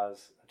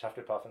claws.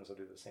 Tufted puffins will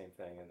do the same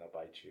thing, and they'll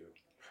bite you.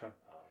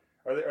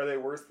 Are they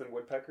worse than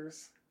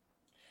woodpeckers?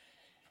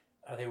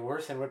 Are they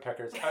worse than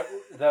woodpeckers?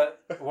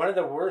 One of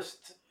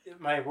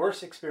my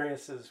worst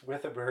experiences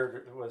with a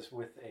bird was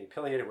with a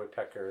pileated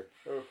woodpecker.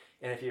 Oh.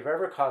 And if you've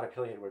ever caught a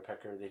pileated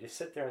woodpecker, they just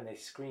sit there and they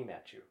scream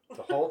at you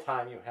the whole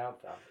time you have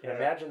them. And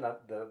imagine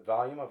the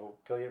volume of a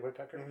pileated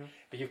woodpecker,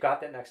 but you've got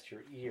that next to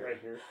your ear.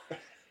 Right here.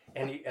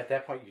 And at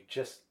that point, you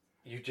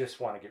just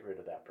want to get rid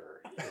of that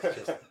bird.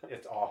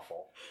 It's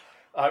awful.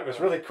 It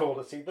was really cool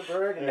to see the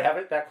bird and have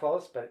it that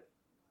close, but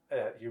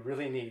you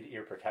really need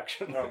ear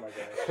protection. Oh my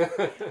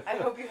gosh! I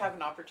hope you have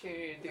an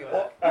opportunity to do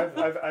that.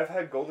 Well, I've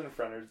had golden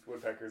fronted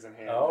woodpeckers in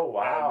hand. Oh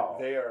wow!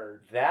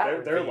 They're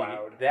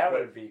loud. That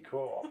would be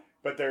cool.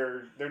 But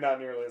they're not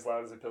nearly as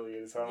loud as a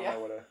pileated, so I don't know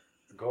what a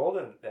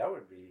golden. That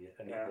would be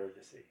a neat bird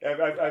to see.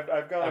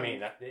 I've gone. I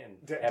mean, have in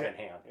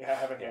hand. Yeah,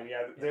 have in hand.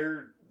 Yeah,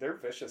 they're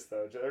vicious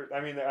though. I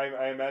mean,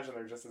 I imagine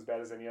they're just as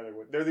bad as any other.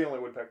 They're the only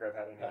woodpecker I've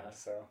had in hand.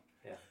 So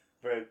yeah.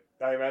 But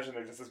I imagine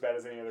they're just as bad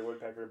as any other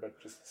woodpecker, but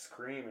just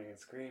screaming and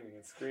screaming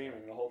and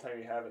screaming the whole time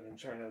you have it, and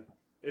trying to.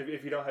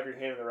 If you don't have your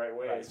hand in the right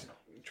way, it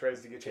tries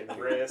to get you in the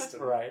wrist.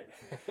 And, right.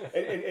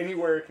 and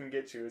anywhere it can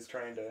get you is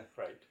trying to.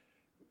 Right.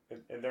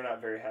 And they're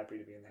not very happy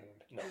to be in the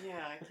hand. No.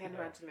 Yeah, I can't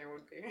imagine there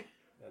would be.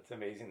 It's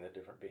amazing the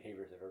different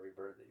behaviors of every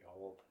bird that you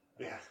hold.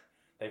 Yeah.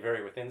 They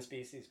vary within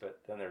species,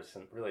 but then there's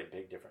some really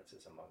big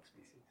differences among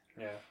species.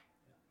 Yeah.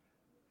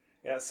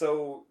 Yeah,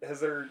 so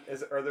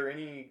are there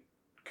any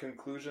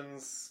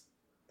conclusions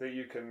that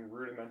you can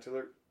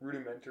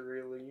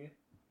rudimentarily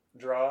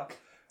draw?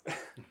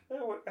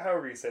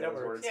 However you say those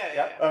words.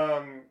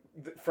 Yeah.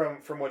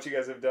 From what you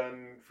guys have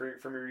done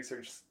from your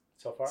research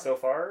so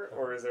far,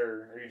 or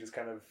are you just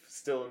kind of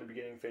still in the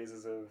beginning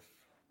phases of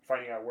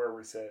finding out where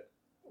we sit?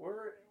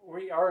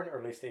 We are in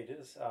early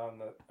stages.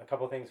 A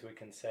couple of things we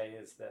can say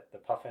is that the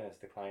puffin has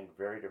declined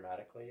very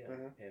dramatically,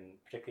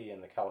 particularly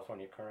in the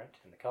California Current.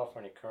 And the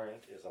California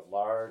Current is a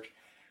large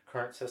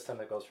current system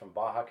that goes from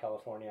Baja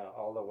California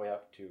all the way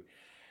up to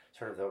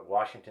sort of the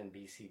Washington,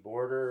 B.C.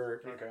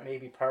 border,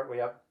 maybe partway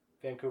up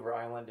Vancouver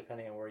Island,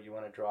 depending on where you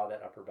want to draw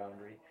that upper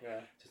boundary. Yeah.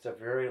 So it's a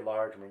very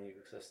large marine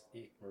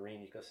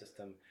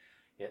ecosystem.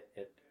 It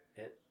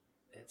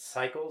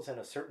cycles in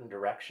a certain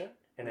direction,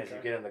 and as you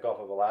get in the Gulf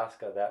of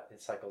Alaska,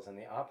 it cycles in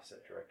the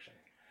opposite direction.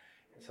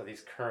 And so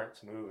these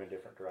currents move in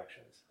different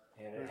directions,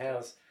 and it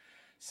has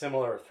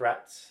similar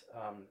threats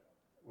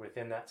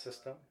within that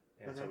system.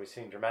 And so we're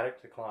seeing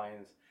dramatic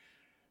declines.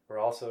 We're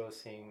also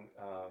seeing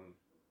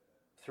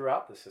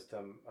throughout the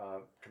system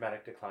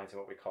dramatic declines in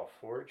what we call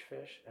forage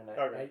fish, and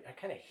I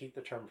kind of hate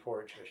the term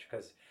forage fish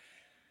because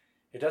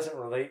it doesn't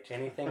relate to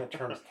anything in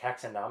terms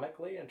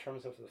taxonomically, in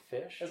terms of the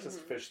fish. It's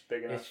just fish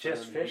big enough. It's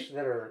just fish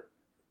that are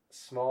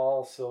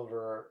small,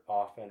 silver,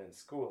 often, and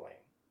schooling.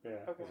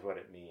 Yeah, is what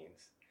it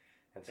means.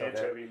 And so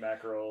anchovy,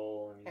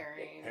 mackerel, and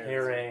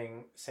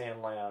herring,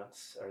 sand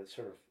lance are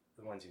sort of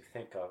the ones you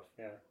think of.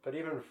 Yeah. But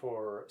even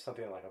for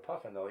something like a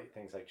puffin, they'll eat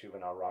things like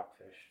juvenile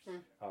rockfish,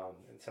 and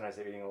sometimes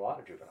they're eating a lot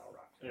of juvenile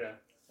rockfish. Yeah.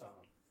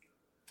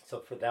 So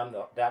for them,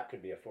 that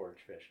could be a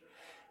forage fish.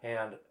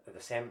 And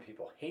the salmon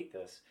people hate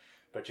this,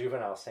 but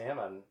juvenile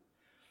salmon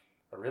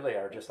really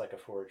are just like a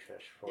forage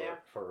fish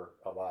for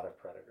a lot of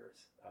predators.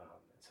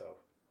 So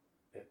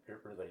it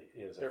really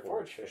is a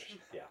forage fish.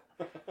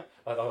 Yeah.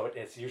 Although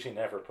it's usually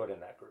never put in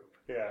that group.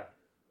 Yeah.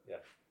 Yeah.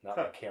 Not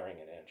like herring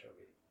and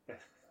anchovy. Yeah.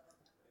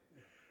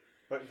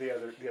 But the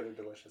other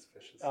delicious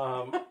fishes.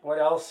 What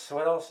else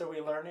are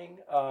we learning?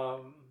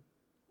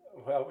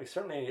 Well, we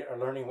certainly are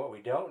learning what we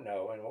don't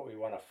know and what we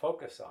want to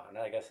focus on.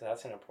 I guess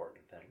that's an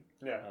important thing.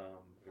 Yeah.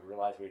 We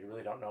realize we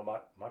really don't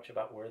know much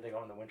about where they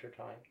go in the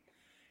wintertime,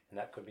 and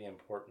that could be an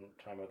important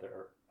time of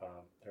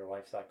their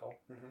life cycle.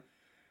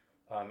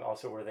 Mm-hmm.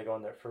 Also, where they go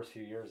in their first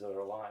few years of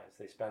their lives.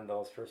 They spend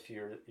those first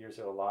few years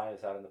of their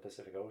lives out in the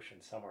Pacific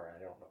Ocean somewhere.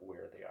 I don't know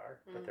where they are,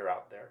 but they're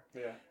out there.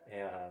 Yeah.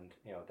 And,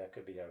 that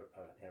could be a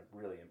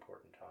really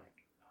important time.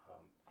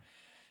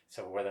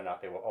 So whether or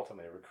not they will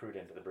ultimately recruit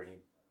into the breeding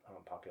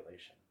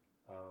population.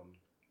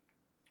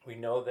 We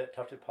know that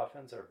tufted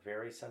puffins are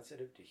very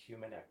sensitive to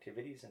human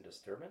activities and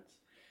disturbance,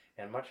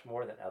 and much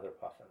more than other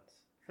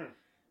puffins.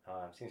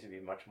 Seems to be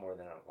much more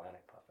than an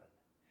Atlantic puffin.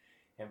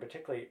 And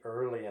particularly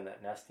early in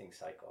that nesting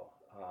cycle,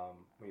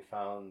 we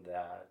found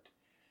that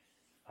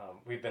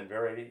we've been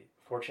very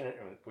fortunate,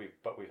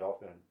 but we've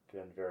also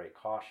been very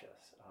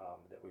cautious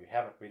that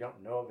we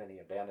don't know of any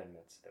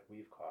abandonments that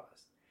we've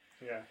caused.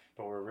 Yeah.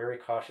 But we're very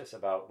cautious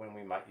about when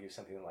we might use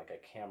something like a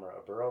camera,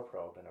 a burrow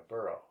probe in a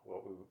burrow.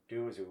 What we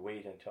do is we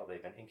wait until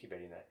they've been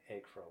incubating that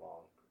egg for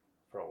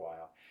a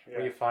while. Yeah.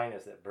 What you find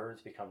is that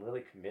birds become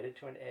really committed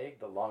to an egg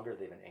the longer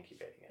they've been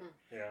incubating it.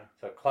 Yeah.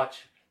 So a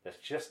clutch that's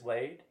just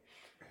laid,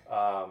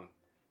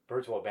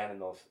 birds will abandon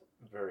those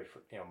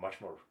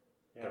much more.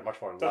 Yeah. They're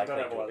much more Don't likely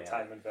have to a lot abandon.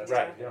 of time invested.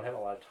 Right. They don't have a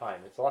lot of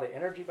time. It's a lot of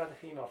energy by the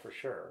female for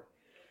sure,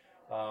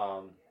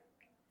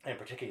 and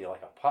particularly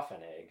like a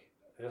puffin egg.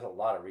 There's a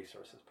lot of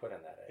resources put in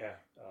that egg.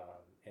 Yeah.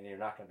 And you're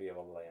not going to be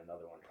able to lay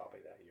another one probably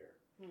that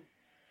year.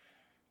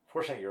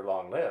 Fortunately, you're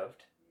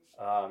long-lived.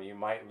 You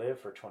might live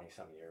for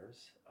 20-some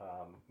years.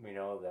 We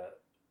know that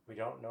we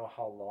don't know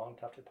how long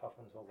tufted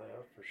puffins will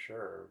live for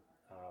sure,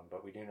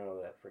 but we do know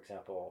that, for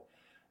example,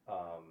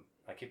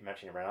 I keep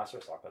mentioning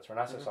rhinoceros auklets.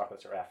 Rhinoceros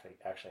auklets are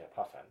actually a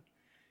puffin,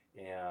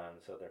 and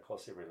so they're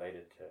closely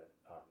related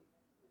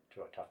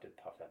to a tufted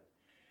puffin.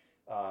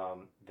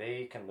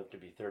 They can live to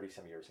be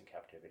 30-some years in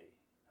captivity.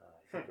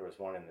 I think there was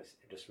one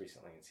just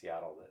recently in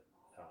Seattle that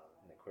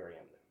an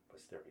aquarium that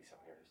was 30-some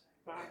years.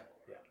 Wow.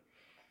 Yeah.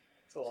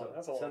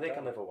 That's a long so they time.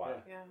 can live a while.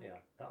 Yeah.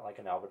 Not like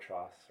an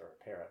albatross or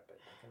a parrot, but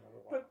they can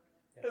live a while.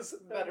 But it's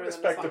Better than a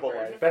respectable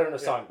songbird. life. Better than a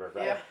songbird,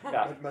 right?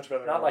 Yeah. Much better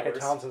than Not like a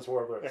warblers. Townsend's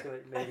warbler. So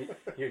maybe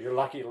you're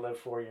lucky to live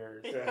 4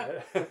 years. Yeah.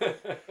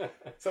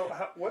 So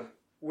how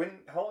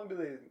long do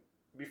they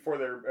before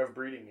they're of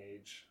breeding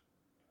age?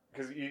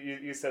 Because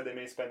you said they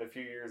may spend a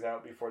few years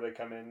out before they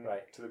come in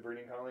to the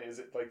breeding colony. Is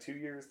it like 2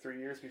 years, 3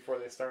 years before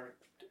they start?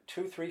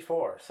 2, 3,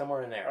 4,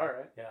 somewhere in there. All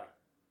right. Yeah.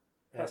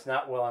 And it's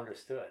not well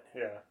understood.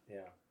 Yeah. Yeah.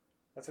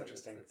 That's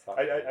interesting. It's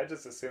I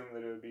just assumed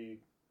that it would be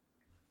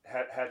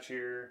hatch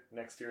year,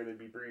 next year they'd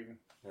be breeding.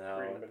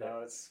 No, But now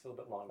it's a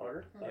little bit longer.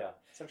 longer? Yeah.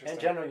 It's interesting. And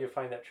generally you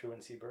find that true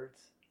in seabirds.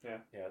 Yeah.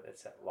 Yeah,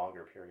 it's that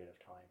longer period of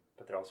time.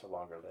 But they're also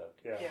longer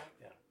lived. Yeah.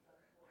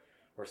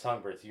 Where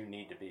songbirds, you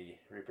need to be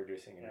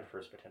reproducing in your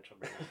first potential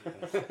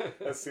breeding season.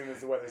 As soon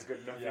as the weather's good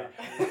enough. Yeah.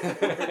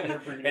 You're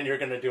breeding. And you're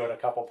going to do it a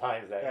couple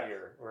times that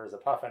year. Whereas a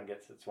puffin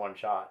gets its one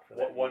shot for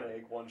that one year.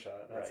 egg, one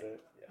shot. That's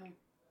it. Yeah.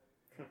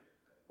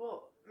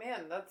 Well,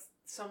 man, that's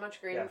so much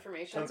great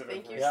information. Tons of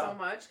Thank you information. so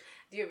much.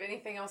 Do you have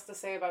anything else to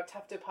say about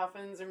tufted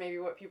puffins, or maybe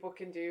what people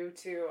can do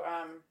to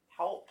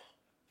help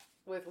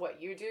with what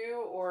you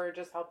do, or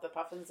just help the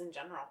puffins in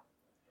general?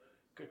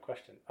 Good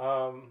question.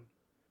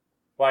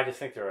 Well, I just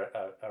think they're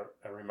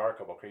a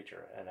remarkable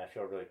creature, and I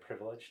feel really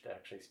privileged to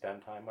actually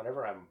spend time.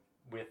 Whenever I'm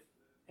with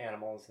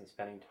animals and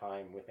spending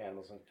time with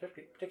animals, and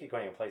particularly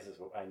going in places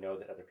where I know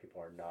that other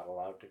people are not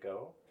allowed to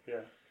go,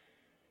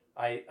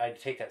 I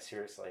take that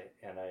seriously,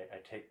 and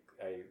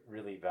I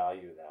really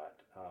value that.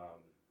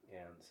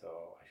 And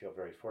so I feel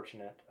very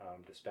fortunate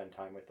to spend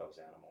time with those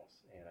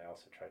animals, and I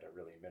also try to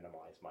really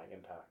minimize my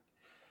impact.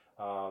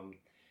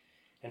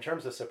 In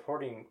terms of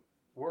supporting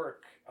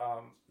work,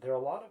 there are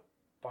a lot of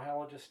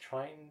biologists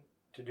trying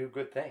to do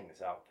good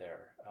things out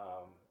there,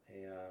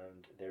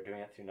 and they're doing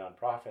it through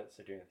nonprofits,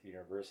 they're doing it through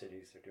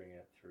universities, they're doing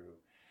it through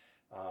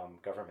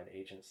government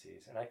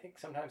agencies, and I think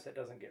sometimes that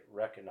doesn't get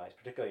recognized,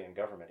 particularly in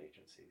government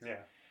agencies.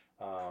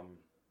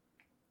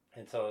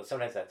 And so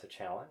sometimes that's a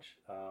challenge,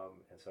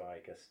 and so I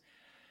guess,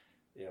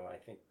 I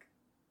think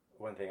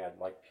one thing I'd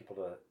like people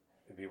to,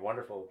 it'd be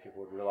wonderful if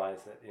people would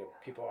realize that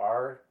people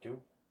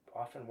do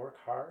often work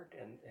hard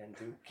and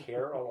do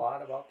care a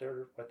lot about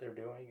what they're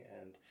doing,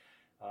 and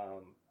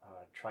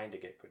trying to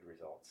get good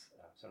results.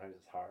 Sometimes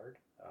it's hard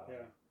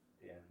and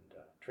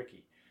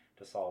tricky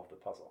to solve the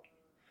puzzle.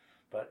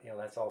 But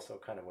that's also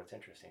kind of what's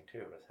interesting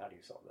too, is how do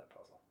you solve that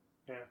puzzle?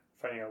 Yeah,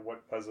 finding out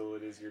what puzzle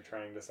it is you're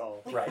trying to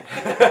solve. Right.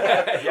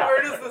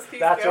 Where does this piece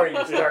That's go? where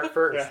you start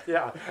first.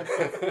 Yeah.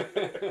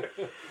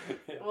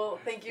 Well,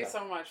 thank you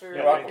so much. We You're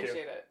really welcome.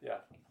 appreciate it. Yeah.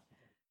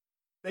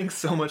 Thanks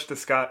so much to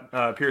Scott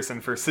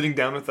Pearson for sitting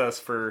down with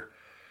us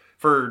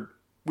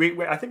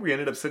I think we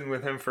ended up sitting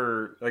with him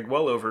for like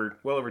well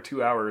over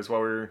 2 hours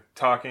while we were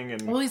talking.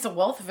 And well, he's a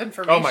wealth of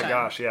information. Oh my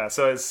gosh, yeah.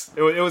 So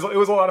it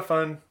was a lot of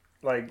fun.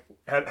 Like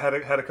had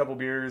a couple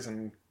beers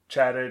and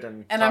chatted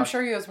and I'm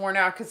sure he was worn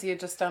out because he had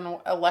just done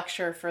a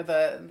lecture for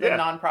the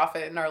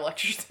nonprofit in our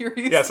lecture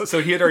series. Yeah,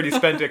 so he had already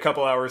spent a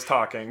couple hours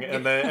talking,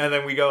 and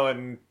then we go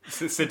and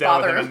sit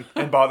down with him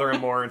and bother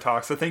him more and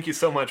talk. So thank you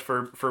so much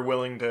for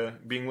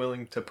being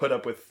willing to put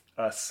up with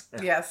us.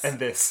 And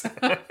this.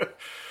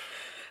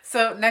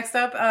 So next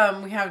up,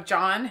 we have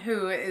John,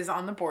 who is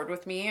on the board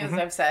with me, as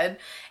I've said,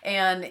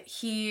 and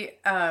he.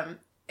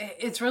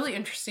 It's really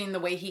interesting the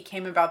way he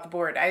came about the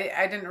board.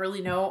 I didn't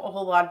really know a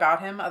whole lot about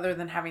him other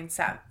than having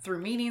sat through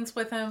meetings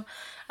with him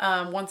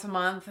once a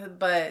month.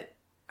 But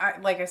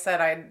like I said,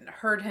 I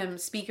heard him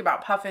speak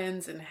about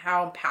puffins and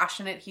how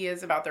passionate he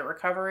is about their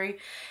recovery.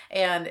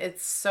 And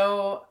it's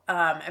so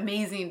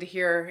amazing to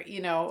hear,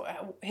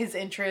 his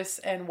interests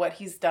and what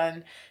he's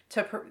done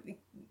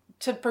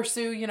to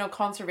pursue,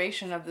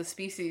 conservation of the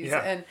species.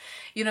 Yeah. And,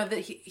 that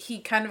he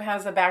kind of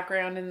has a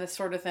background in this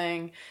sort of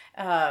thing.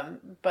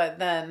 But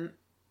then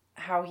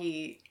how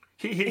he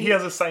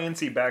has a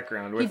sciencey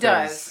background. With he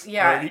does,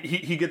 yeah.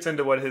 He gets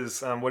into what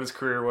his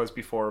career was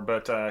before,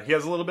 but he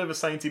has a little bit of a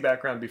sciencey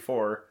background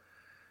before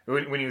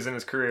when he was in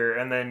his career,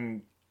 and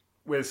then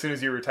as soon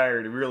as he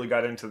retired, he really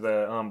got into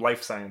the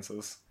life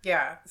sciences.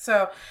 Yeah.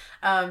 So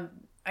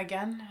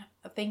again,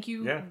 thank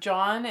you,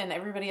 John, and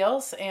everybody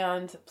else,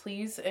 and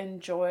please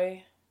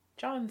enjoy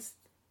John's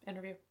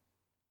interview.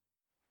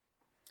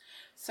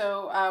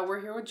 So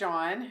we're here with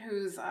John,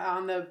 who's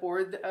on the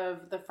board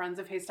of the Friends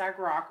of Haystack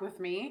Rock with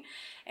me.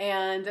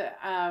 And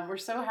we're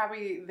so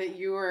happy that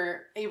you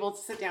were able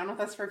to sit down with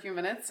us for a few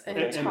minutes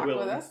and talk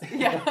with us.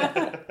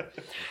 Yeah.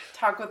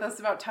 Talk with us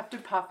about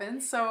tufted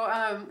puffins.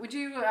 So would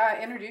you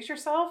introduce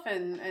yourself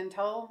and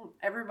tell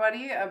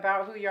everybody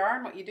about who you are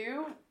and what you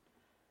do?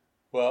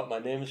 Well, my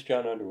name is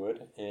John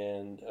Underwood,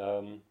 and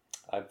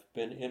I've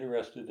been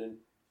interested in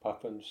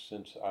puffins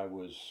since I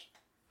was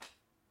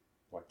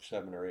like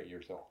 7 or 8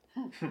 years old.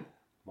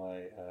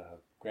 My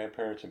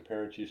grandparents and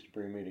parents used to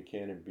bring me to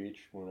Cannon Beach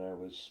when I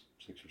was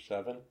 6 or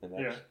 7, and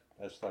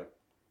that's like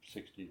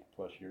 60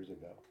 plus years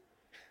ago.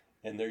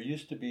 And there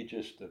used to be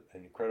just an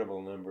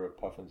incredible number of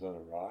puffins on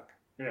a rock.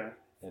 Yeah.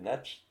 And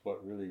that's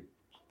what really,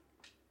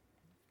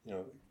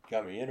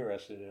 got me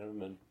interested in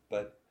them.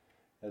 But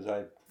as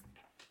I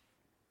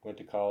went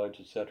to college,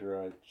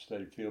 etc., I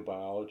studied field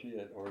biology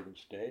at Oregon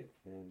State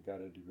and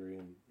got a degree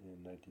in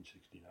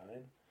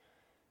 1969.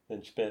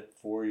 Then spent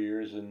 4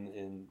 years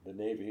in the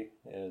Navy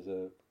as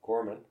a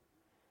corpsman,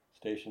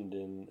 stationed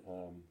in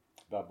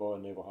Balboa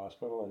Naval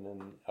Hospital and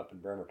then up in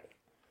Bremerton.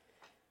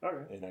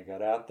 Okay. And I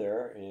got out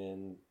there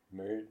and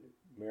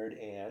married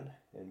Ann,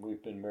 and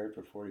we've been married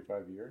for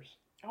 45 years.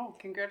 Oh,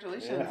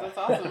 congratulations. Yeah. That's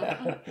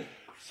awesome.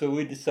 So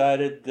we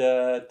decided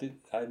I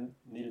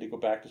needed to go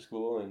back to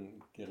school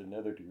and get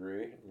another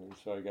degree, and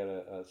so I got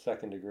a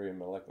second degree in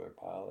molecular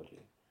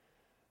biology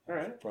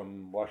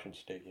from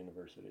Washington State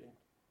University.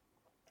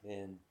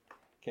 And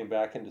came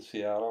back into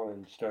Seattle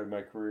and started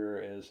my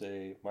career as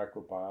a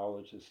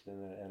microbiologist in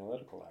an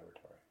analytical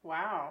laboratory.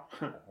 Wow.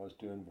 I was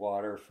doing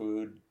water,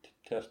 food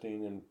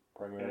testing, and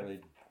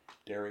primarily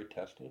dairy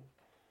testing,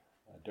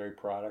 dairy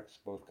products,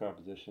 both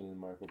composition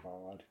and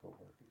microbiological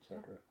work,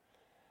 etc.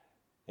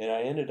 And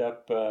I ended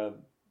up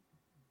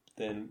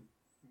then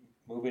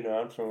moving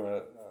on from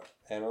an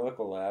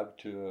analytical lab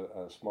to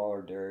a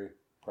smaller dairy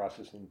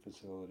processing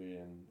facility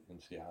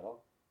in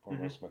Seattle.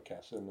 Foremost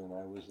McKesson, and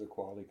I was the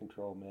quality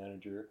control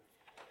manager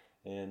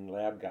and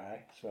lab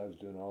guy, so I was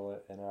doing all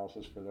the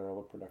analysis for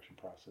all the production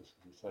processes,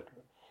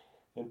 etc.,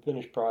 and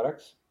finished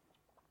products.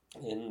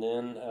 And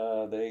then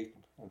they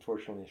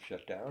unfortunately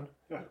shut down.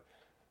 Yeah.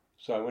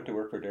 So I went to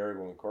work for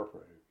Dairyville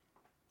Incorporated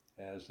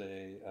as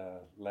a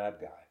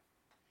lab guy.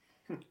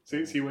 So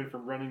you went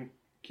from running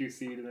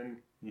QC to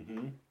then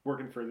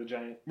working for the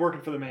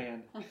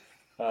man.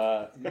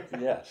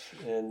 Yes,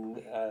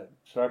 and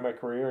started my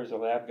career as a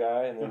lab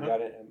guy, and then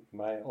got it.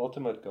 My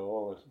ultimate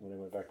goal was, when I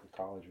went back to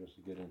college, was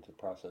to get into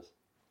process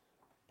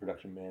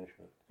production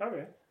management.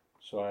 Okay.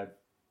 So I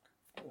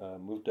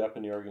moved up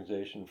in the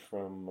organization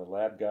from a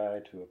lab guy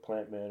to a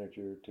plant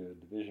manager to a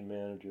division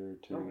manager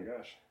to oh my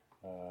gosh,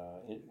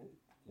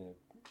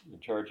 in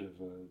charge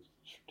of a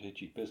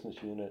strategic business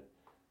unit,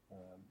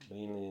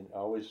 mainly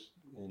always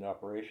in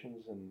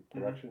operations and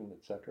production,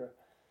 etc.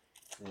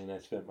 And I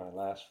spent my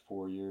last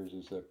 4 years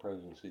as the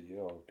president and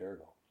CEO of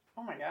Dairyville.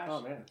 Oh my gosh!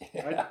 Oh man,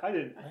 yeah. I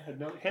had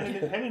no.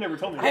 Henny never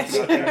told me this.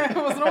 I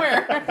wasn't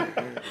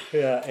aware.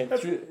 Yeah, and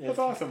that's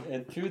awesome.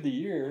 And through the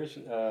years,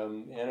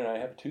 Ann and I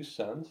have 2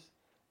 sons,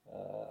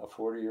 a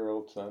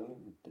 40-year-old son,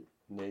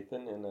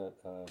 Nathan, and a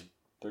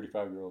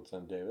 35-year-old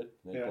son, David.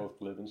 They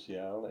both live in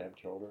Seattle. They have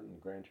children and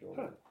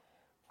grandchildren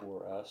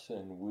for us,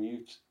 and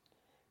we've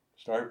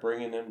started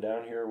bringing them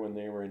down here when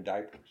they were in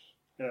diapers.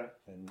 Yeah,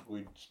 and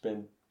we'd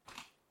spend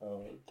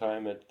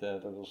time at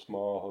the little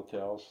small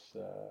hotels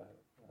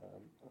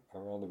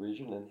around the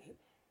region, and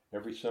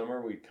every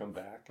summer we'd come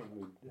back and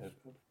we'd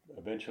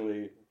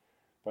eventually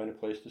find a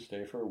place to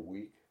stay for a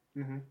week,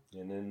 and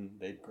then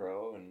they'd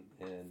grow.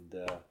 And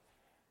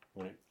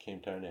when it came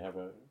time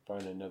to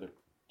find another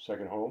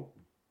second home,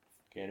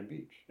 Cannon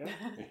Beach. Yeah.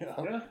 You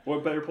know? Yeah.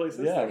 What better place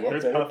is Yeah, there? what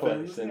There's better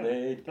puffins. place? And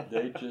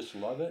they just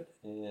love it.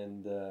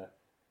 And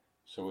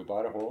so we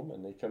bought a home,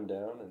 and they come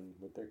down and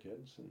with their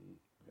kids.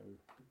 And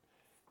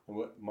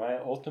what my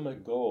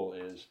ultimate goal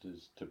is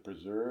to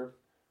preserve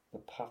the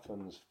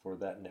puffins for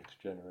that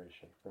next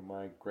generation, for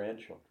my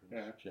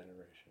grandchildren's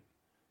generation.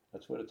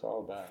 That's what it's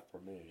all about for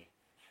me.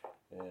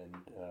 And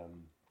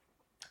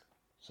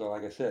so,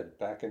 like I said,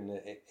 back in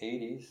the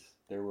 80s,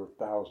 there were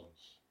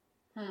thousands,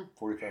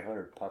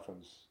 4,500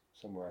 puffins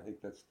somewhere. I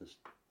think that's the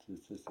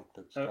statistic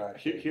that Scott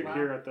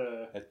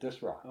here at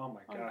this rock. Oh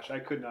my gosh, I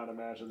could not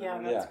imagine that.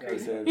 Yeah, that's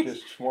crazy. They're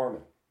just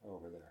swarming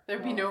over there.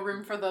 There'd be no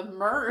room for the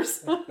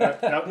MERS.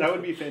 that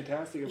would be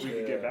fantastic if we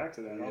could get back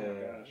to that. Oh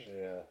my gosh.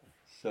 Yeah.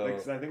 So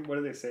I think, what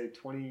do they say,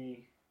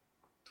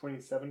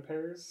 27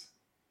 pairs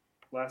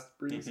last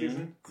breeding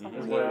season? There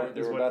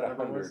were about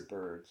 100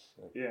 birds.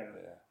 Yeah,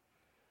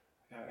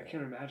 I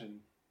can't imagine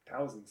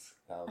thousands.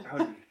 That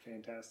would be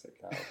fantastic.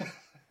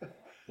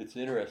 It's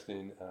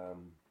interesting.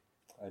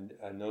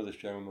 I know this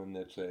gentleman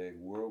that's a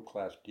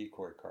world-class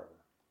decoy carver,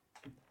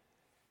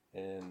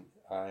 and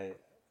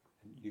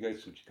you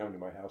guys should come to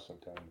my house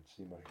sometime and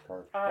see my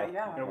carved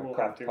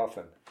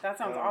puffin. That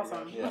sounds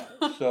awesome. Yeah.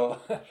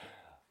 So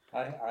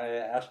I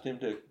asked him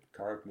to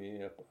carve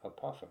me a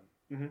puffin,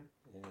 and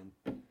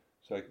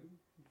so I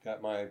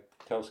got my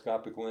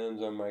telescopic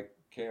lens on my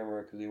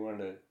camera because he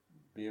wanted to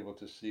be able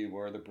to see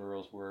where the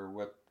burrows were,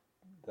 what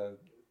the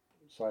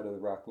side of the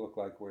rock looked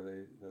like where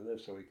they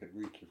lived, so he could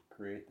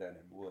recreate that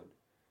in wood.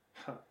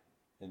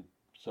 And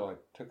so I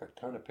took a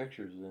ton of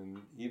pictures, and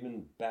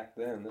even back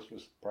then, this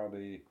was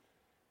probably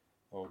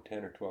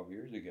 10 or 12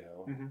 years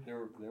ago,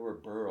 there were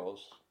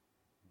burrows,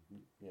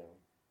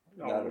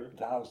 not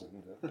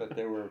 1,000, but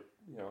there were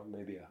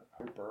maybe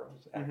 100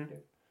 burrows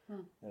active,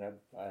 and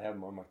I have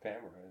them on my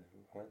camera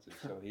lenses.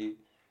 So he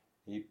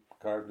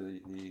carved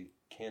the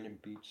Cannon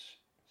Beach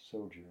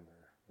Sojourner.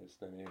 Is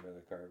the name of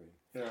the carving.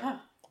 Yeah.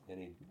 And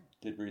he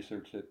did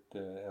research at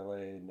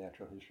L.A.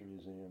 Natural History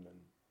Museum and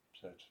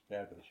such.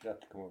 Fabulous. You have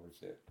to come over and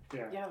see it.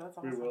 Yeah, that's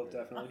awesome. We will,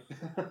 definitely.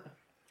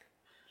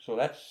 So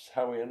that's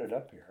how we ended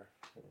up here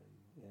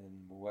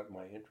and what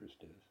my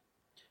interest is.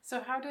 So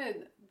how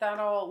did that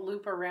all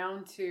loop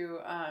around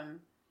to,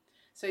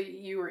 so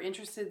you were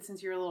interested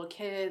since you were a little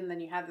kid, and then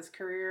you had this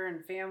career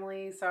and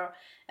family,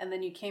 and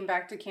then you came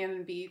back to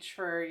Cannon Beach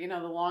for, the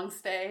long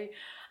stay.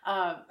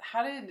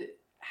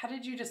 How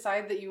did you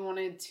decide that you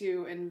wanted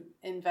to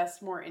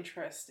invest more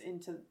interest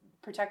into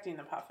protecting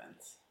the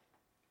puffins?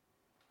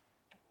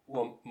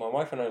 Well, my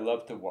wife and I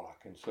love to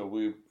walk, and so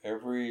we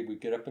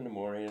get up in the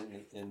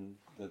morning in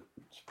the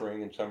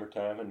spring and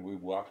summertime, and we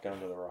walk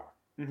down to the rock,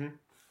 and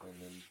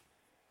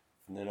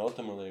then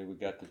ultimately we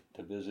got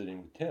to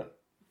visiting with Tim.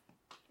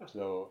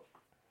 So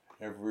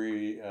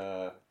every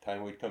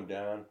time we'd come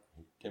down,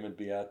 Tim would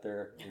be out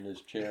there in his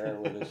chair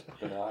with his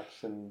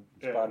binocs and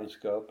spotting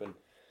scope, and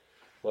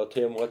well,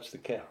 Tim, what's the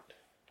count?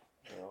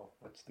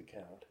 What's the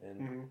count?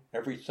 And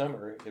every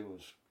summer it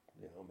was,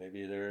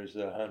 maybe there's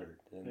 100,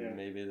 and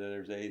maybe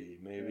there's 80,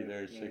 maybe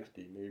there's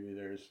 60, maybe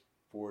there's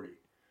 40.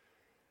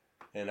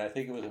 And I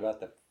think it was about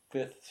the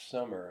 5th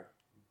summer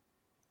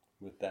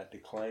with that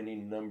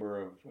declining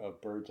number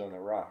of birds on the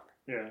rock.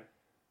 Yeah.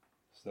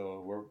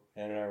 So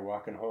Ann and I are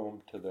walking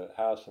home to the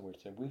house, and we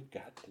said, we've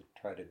got to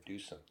try to do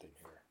something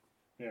here.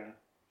 Yeah.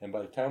 And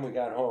by the time we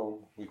got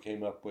home, we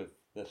came up with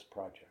this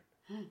project.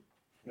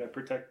 Yeah,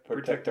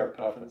 protect our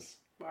puffins.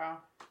 Wow.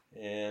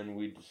 And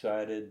we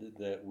decided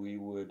that we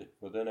would,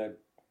 then I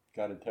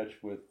got in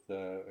touch with,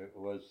 it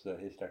was the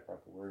Haystack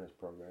Rock Awareness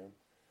Program,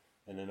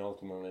 and then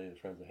ultimately the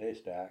Friends of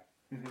Haystack,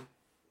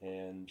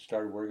 and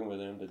started working with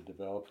them to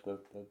develop that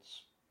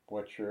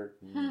sweatshirt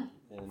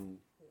and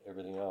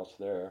everything else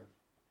there.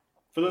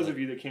 For those of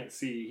you that can't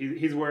see,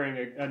 he's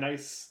wearing a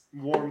nice,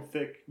 warm,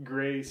 thick,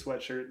 gray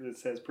sweatshirt that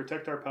says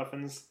 "Protect Our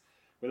Puffins,"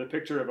 with a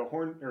picture of a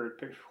horned.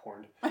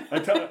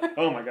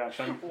 Oh my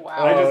gosh! I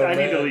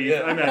need to leave.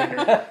 Yeah. I'm out of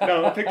here.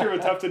 No, a picture of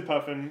a tufted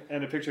puffin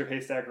and a picture of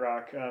Haystack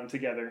Rock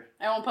together.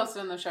 I won't post it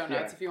in the show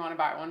notes if you want to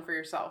buy one for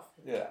yourself.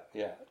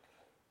 Yeah.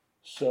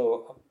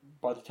 So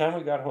by the time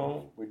we got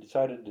home, we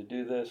decided to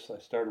do this. I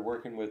started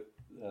working with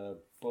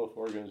both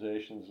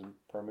organizations, and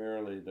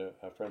primarily the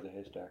Friends of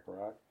Haystack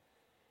Rock.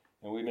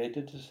 And we made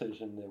the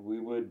decision that we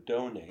would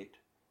donate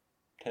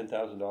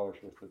 $10,000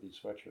 worth of these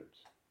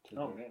sweatshirts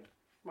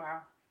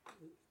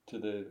to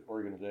the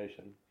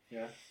organization.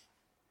 Yeah.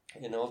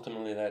 And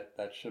ultimately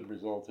that should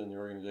result in the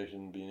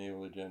organization being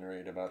able to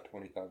generate about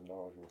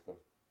 $20,000 worth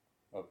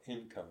of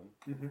income.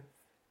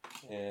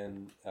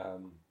 And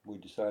we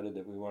decided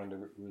that we wanted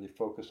to really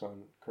focus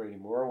on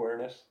creating more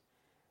awareness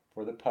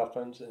for the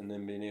puffins, and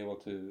then being able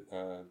to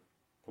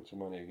put some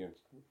money against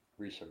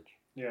research.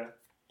 Yeah.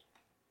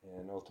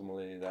 And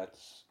ultimately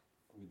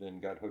we then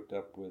got hooked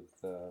up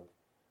with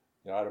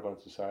the Audubon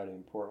Society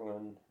in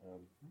Portland.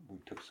 We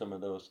took some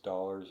of those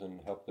dollars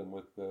and helped them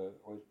with the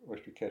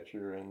oyster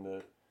catcher and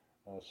the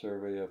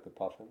survey of the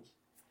puffins.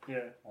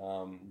 Yeah.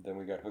 Then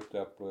we got hooked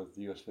up with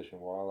U.S. Fish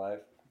and Wildlife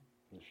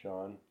with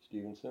Sean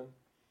Stevenson.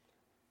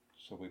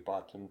 So we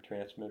bought some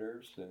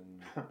transmitters,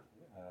 and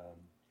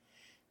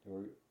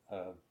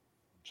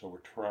so we're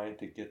trying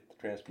to get the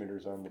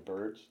transmitters on the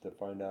birds to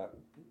find out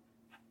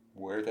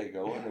where they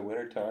go in the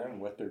wintertime,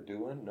 what they're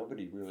doing.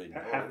 Nobody really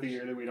knows. Half the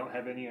year that we don't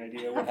have any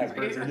idea what these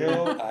birds are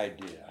no doing. No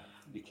idea.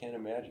 You can't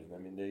imagine. I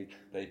mean,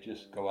 they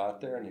just go out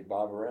there and they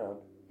bob around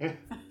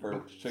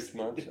for 6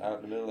 months out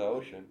in the middle of the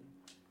ocean.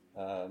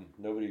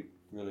 Nobody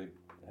really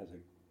has a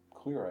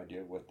clear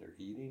idea what they're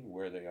eating,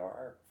 where they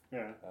are.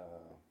 Yeah.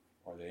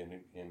 Are they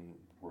in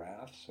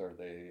rafts? Are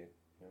they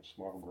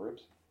small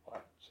groups?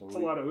 So it's a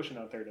lot of ocean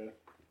out there to.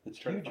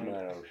 It's a huge amount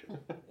of ocean,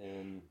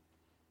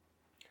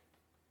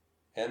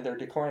 and they're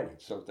declining.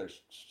 So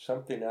there's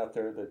something out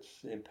there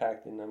that's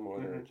impacting them,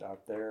 whether it's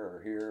out there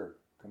or here,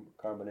 or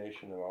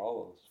combination of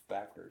all those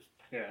factors.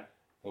 Yeah.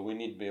 But we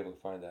need to be able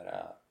to find that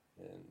out,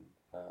 and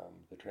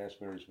the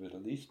transmitters would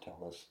at least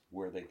tell us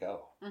where they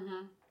go.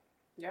 Mm-hmm.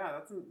 Yeah,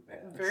 that's a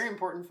very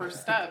important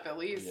first step, at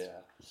least.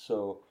 Yeah.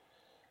 So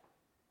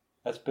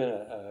that's been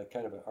a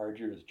kind of an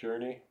arduous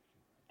journey,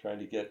 trying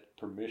to get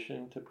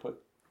permission to put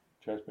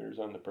transmitters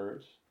on the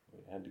birds. We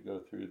had to go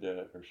through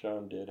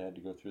Sean had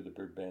to go through the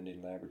bird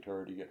banding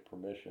laboratory to get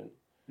permission.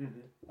 We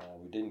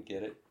didn't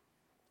get it.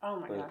 Oh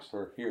my gosh.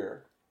 For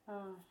here.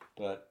 Oh.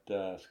 But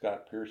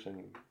Scott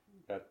Pearson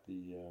got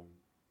the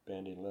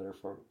banding letter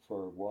for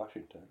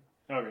Washington.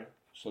 Okay.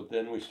 So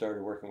then we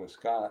started working with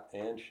Scott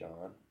and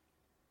Sean,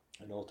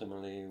 and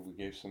ultimately we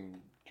gave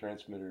some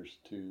transmitters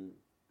to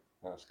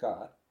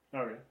Scott.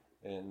 Okay.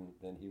 And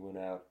then he went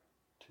out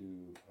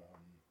to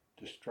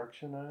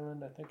Destruction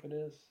Island, I think it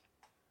is.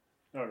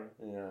 Okay.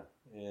 Yeah,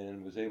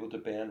 and was able to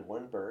band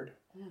one bird.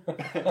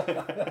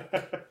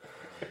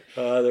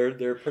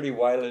 They're pretty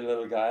wily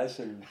little guys,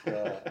 and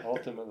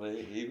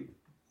ultimately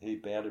he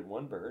banded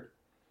one bird,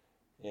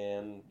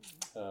 and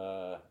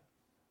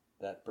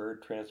that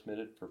bird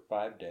transmitted for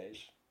 5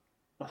 days.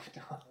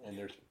 And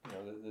there's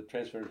the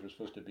transmitters were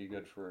supposed to be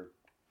good for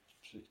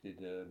 60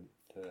 to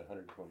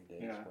 120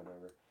 days,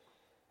 whatever.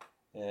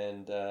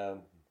 And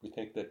we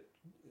think that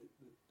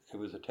it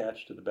was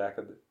attached to the back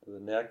of the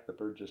neck. The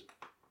bird just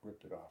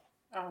ripped it off.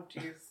 Oh,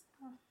 jeez.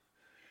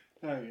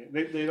 Okay.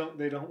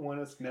 They don't want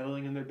us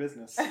meddling in their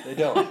business. They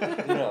don't,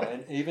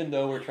 and even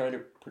though we're trying to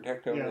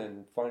protect them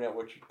and find out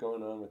what's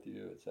going on with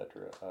you,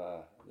 etc.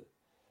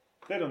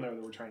 They don't know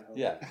that we're trying to help.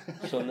 Yeah.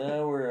 So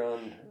now we're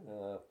on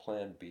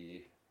Plan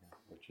B,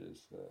 which is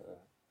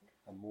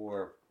a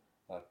more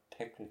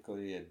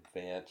technically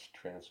advanced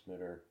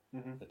transmitter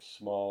that's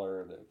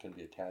smaller, that can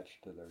be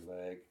attached to their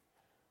leg,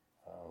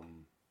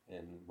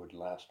 and would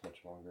last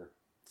much longer.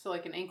 So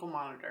like an ankle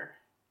monitor.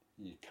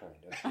 You kind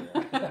of.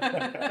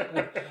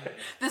 Yeah.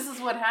 This is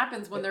what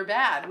happens when they're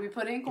bad. We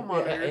put ankle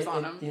monitors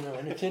on them.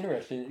 And it's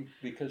interesting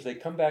because they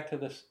come back to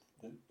this.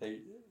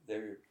 They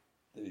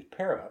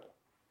pair up,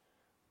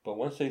 but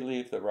once they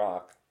leave the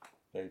rock,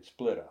 they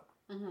split up.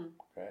 Mm-hmm.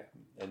 Okay,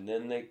 and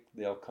then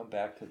they'll come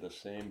back to the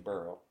same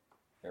burrow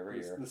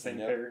every year. The same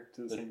pair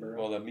to the same burrow.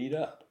 Well, they'll meet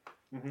up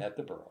at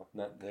the burrow.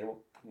 They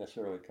don't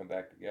necessarily come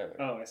back together.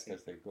 Oh, I see.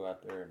 Because they go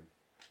out there and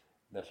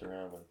mess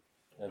around with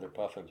other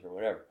puffins or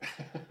whatever.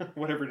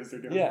 Whatever it is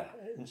they're doing. Yeah,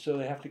 and so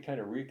they have to kind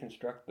of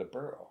reconstruct the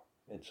burrow,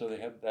 and so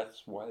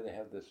that's why they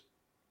have this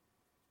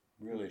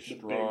really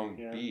strong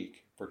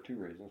beak for two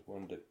reasons.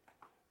 One,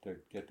 to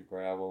get the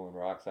gravel and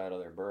rocks out of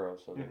their burrow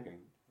so they can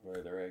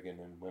lay their egg, and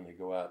then when they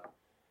go out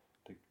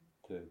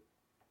to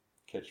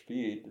catch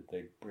feed, that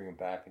they bring them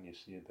back and you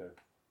see the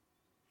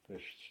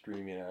fish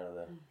streaming out of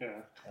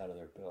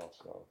their bill.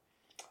 So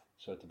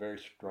it's a very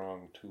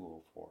strong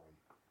tool for them.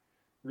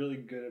 Really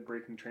good at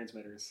breaking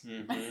transmitters.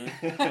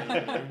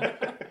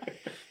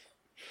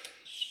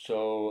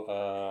 So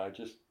I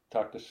just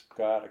talked to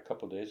Scott a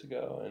couple days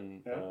ago,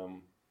 and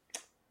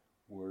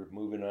we're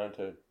moving on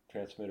to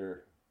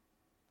transmitter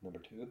number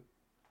 2.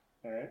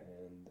 All right.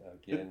 And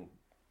again,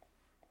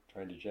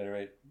 trying to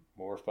generate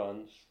more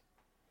funds.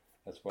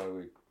 That's why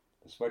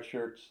the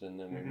sweatshirts, and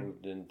then we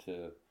moved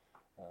into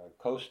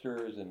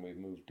coasters, and we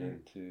moved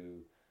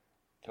into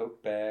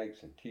tote bags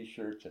and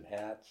T-shirts and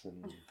hats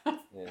and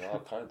all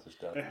kinds of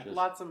stuff. Just,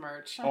 lots of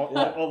merch.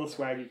 All the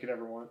swag you could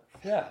ever want.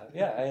 Yeah,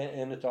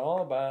 and it's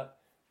all about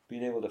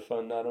being able to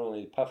fund not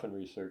only puffin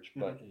research,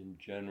 but in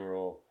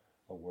general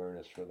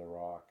awareness for the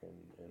rock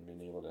and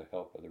being able to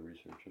help other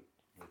researchers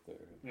with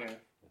their.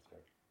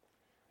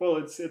 Well,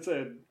 it's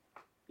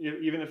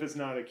even if it's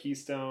not a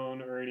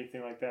keystone or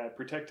anything like that,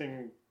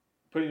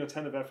 putting a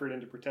ton of effort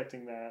into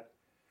protecting that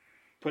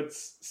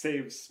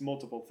saves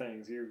multiple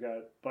things. You've got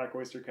black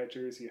oyster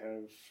catchers, you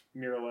have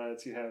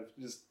murrelets, you have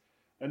just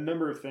a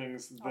number of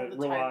things that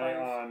rely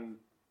on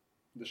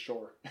the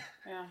shore.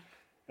 Yeah.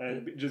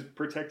 And just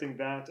protecting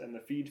that and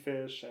the feed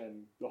fish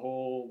and the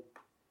whole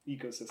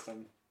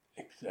ecosystem.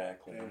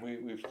 Exactly. Yeah.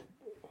 We've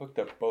hooked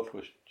up both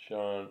with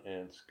Sean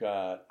and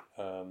Scott.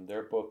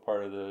 They're both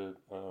part of the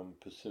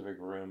Pacific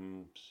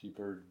Rim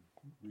Seabird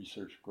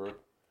Research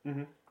Group.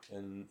 Mm-hmm.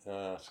 And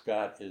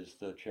Scott is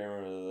the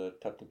chairman of the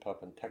Tufted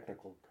Puffin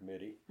Technical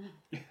Committee.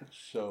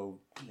 So,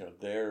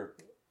 they're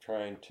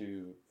trying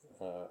to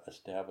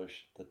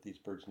establish that these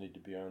birds need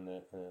to be on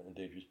the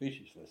endangered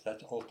species list.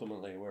 That's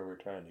ultimately where we're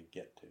trying to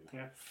get to.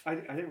 Yeah, I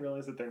didn't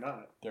realize that they're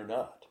not. They're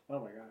not. Oh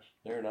my gosh.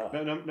 They're not.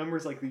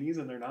 Numbers like these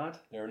and they're not?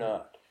 They're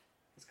not.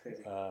 That's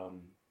crazy.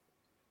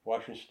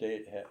 Washington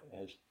State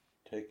has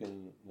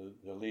taken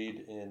the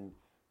lead in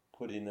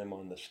putting them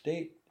on the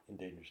state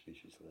endangered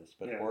species list,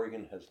 but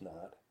Oregon has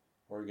not.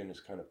 Oregon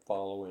is kind of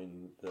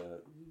following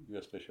the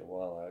U.S. Fish and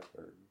Wildlife,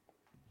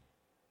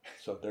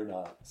 so they're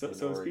not. So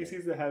a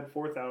species that had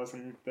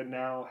 4,000 that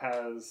now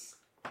has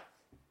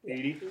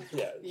 80?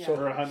 Yeah.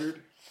 Or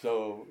 100?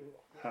 So,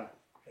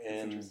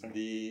 and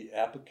the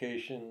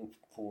application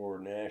for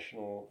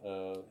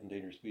national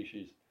endangered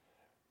species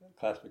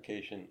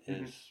classification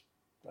is,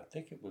 I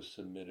think it was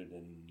submitted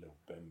in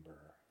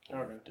November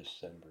or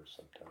December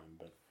sometime,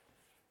 but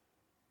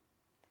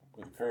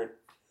with the current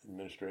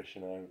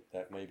administration,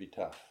 that may be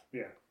tough.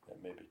 Yeah.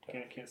 That may be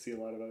tough. Can't see a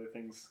lot of other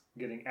things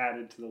getting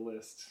added to the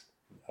list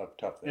of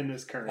tough things in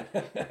this current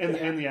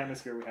in the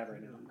atmosphere we have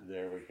right now.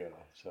 There we go.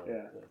 So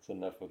that's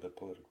enough of the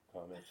political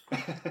comments.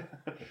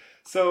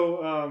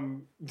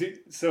 So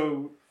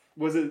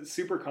was it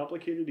super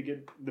complicated to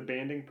get the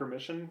banding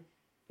permission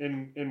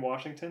in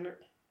Washington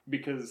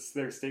because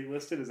they're state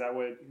listed? Is that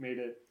what made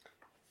it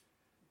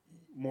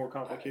more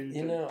complicated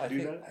to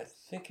do that? I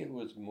think it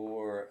was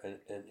more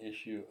an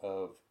issue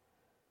of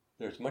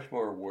there's much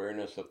more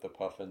awareness of the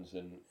puffins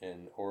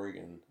in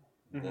Oregon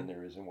than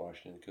there is in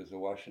Washington, because the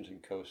Washington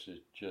coast is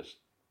just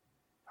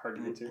hard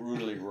to get to.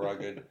 Brutally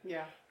rugged.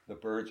 Yeah. The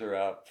birds are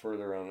out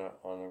further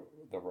on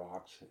the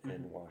rocks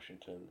in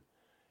Washington.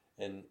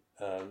 And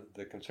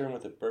the concern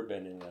with the bird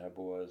banding lab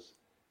was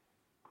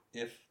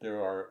if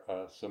there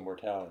are some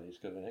mortalities,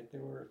 because I think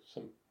there were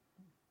some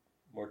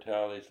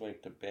mortalities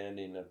linked to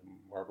banding of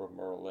marbled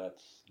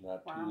murrelets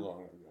not too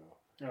long ago.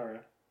 All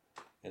right.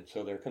 And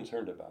so they're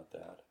concerned about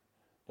that.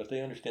 But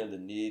they understand the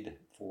need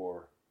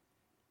for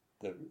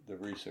the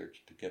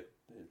research to get,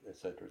 et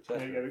cetera, et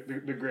cetera. Yeah,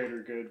 the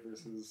greater good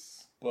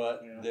versus...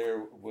 But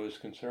there was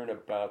concern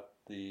about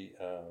the...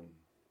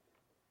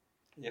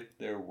 if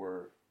there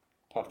were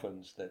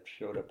puffins that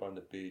showed up on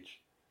the beach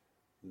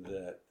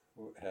that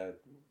had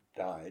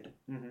died,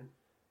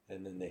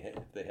 and then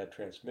they had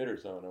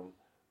transmitters on them,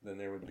 then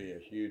there would be a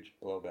huge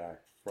blowback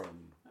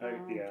from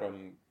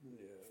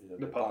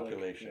the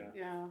population.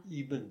 Yeah.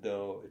 Even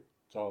though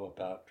it's all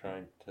about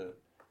trying to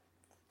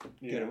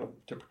get them,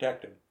 to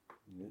protect them.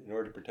 In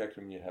order to protect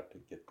them, you have to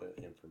get the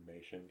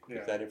information,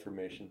 because that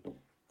information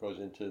goes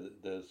into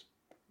the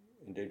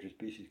endangered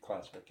species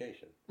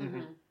classification.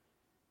 Mm-hmm.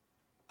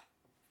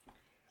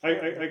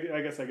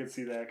 I guess I could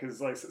see that,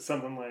 because like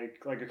something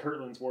like a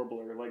Kirtland's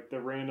warbler, like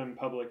the random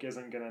public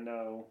isn't gonna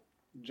know.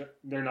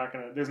 They're not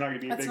gonna. There's not gonna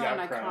be a big outcry.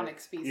 That's not an iconic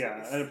species.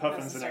 Yeah, and a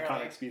puffin's an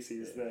iconic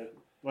species that,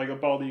 like a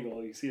bald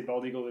eagle. You see a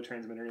bald eagle with a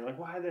transmitter, you're like,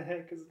 why the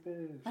heck is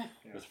this?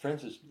 Because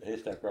friends at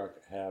Haystack Rock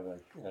have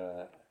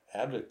an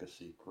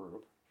advocacy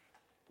group,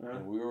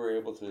 and we were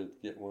able to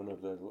get one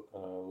of the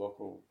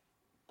local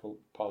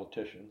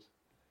politicians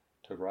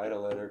to write a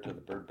letter to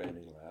the bird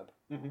banding lab,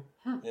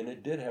 and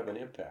it did have an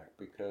impact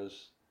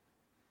because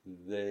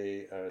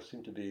they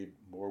seem to be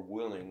more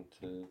willing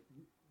to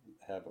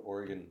have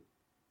Oregon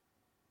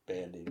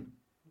banding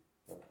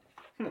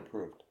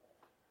approved.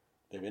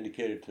 They've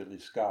indicated to at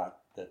least Scott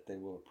that they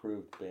will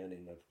approve the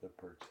banding of the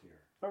birds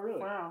here. Oh, really?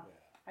 Wow.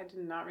 Yeah. I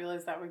did not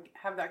realize that would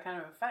have that kind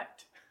of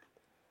effect.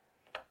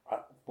 I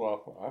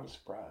was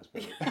surprised,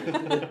 but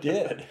it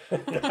did.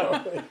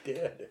 It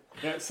did.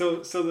 Yeah.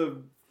 So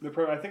the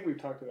I think we've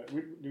talked about.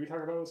 Did we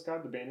talk about with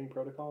Scott the banding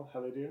protocol?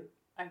 How they do it?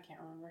 I can't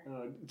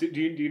remember. Do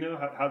you know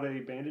how they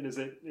band it?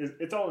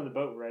 It's all in the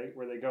boat, right?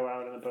 Where they go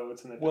out in the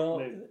boats and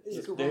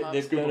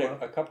they've done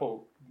a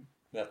couple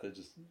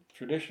methods.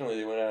 Traditionally,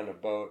 they went out in a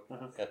boat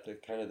at the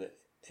kind of the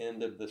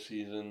end of the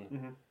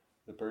season.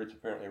 The birds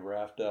apparently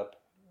raft up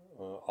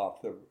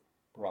off the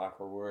rock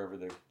or wherever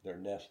they're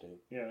nesting.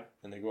 Yeah.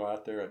 And they go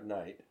out there at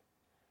night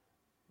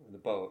in the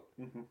boat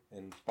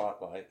in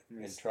spotlight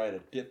and try to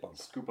dip them.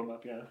 Scoop them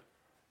up, yeah.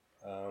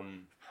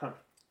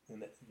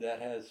 And that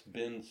has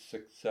been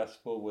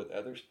successful with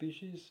other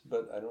species,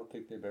 but I don't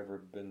think they've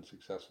ever been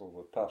successful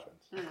with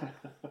puffins.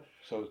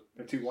 So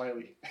they're too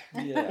wily.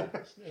 Yeah,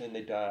 and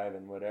they dive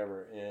and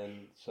whatever.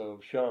 And so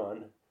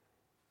Sean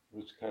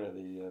was kind of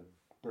the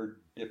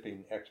bird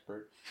dipping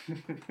expert,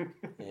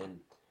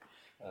 and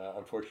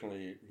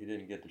unfortunately he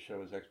didn't get to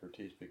show his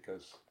expertise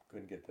because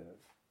couldn't get the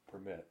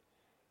permit.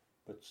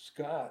 But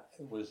Scott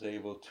was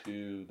able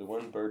to, the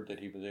one bird that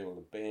he was able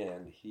to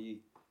band,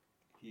 he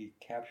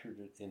captured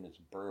it in its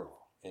burrow.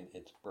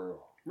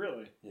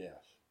 Really?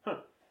 Yes.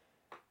 Huh.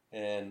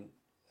 And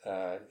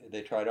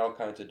they tried all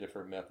kinds of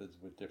different methods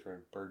with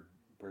different bird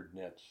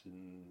nets,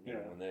 and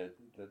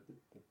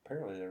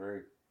apparently they're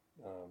very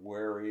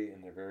wary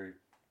and they're very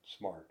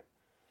smart.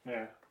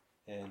 Yeah.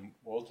 And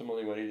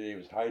ultimately, what he did, he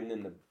was hiding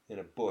in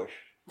a bush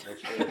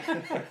next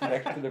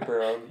to the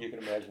barrel. You can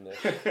imagine this.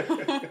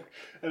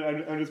 And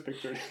I'm just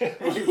picturing.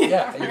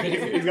 Yeah,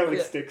 he's got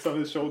like sticks on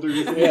his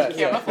shoulders.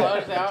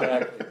 Camouflaged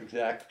out.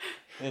 Exactly.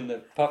 And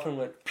the puffin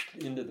went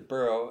into the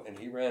burrow, and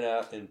he ran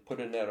out and put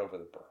a net over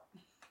the burrow.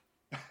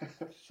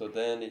 So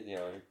then,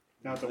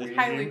 Not the weed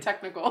highly game.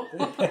 technical.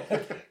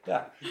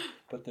 yeah,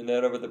 put the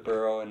net over the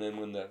burrow, and then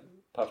when the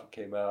puffin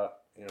came out,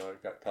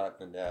 it got caught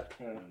in the net,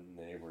 and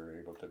they were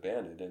able to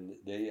ban it. And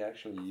they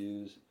actually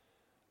use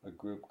a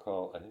group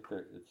called, I think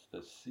it's the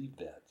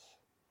CVets,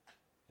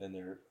 and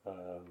they're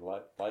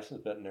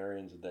licensed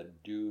veterinarians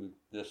that do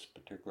this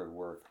particular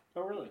work.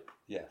 Oh, really?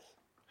 Yes.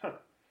 Huh.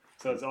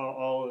 So it's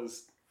all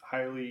as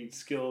highly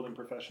skilled and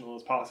professional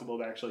as possible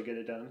to actually get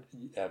it done.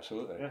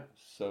 Absolutely. Yeah.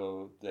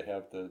 So they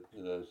have the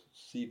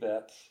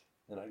CVets,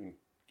 and I can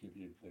give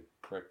you the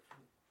correct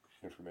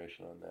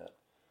information on that.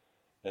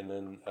 And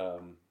then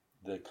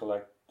they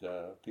collect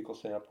fecal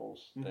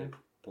samples. Mm-hmm. They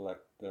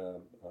collect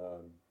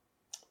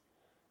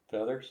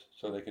feathers,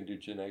 so they can do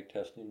genetic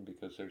testing,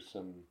 because there's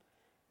some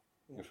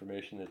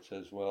information that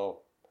says,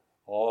 well,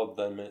 all of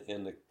them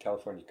in the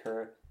California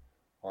current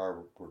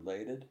are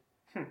related.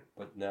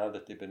 But now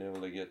that they've been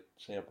able to get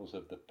samples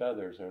of the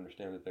feathers, I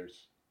understand that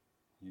there's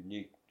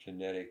unique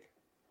genetic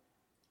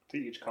to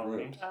each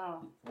colony.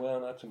 Oh.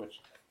 Well, not so much.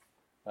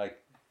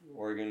 Like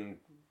Oregon,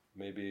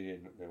 maybe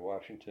in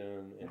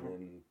Washington, and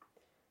then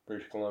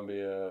British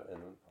Columbia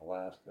and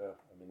Alaska.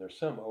 I mean, there's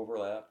some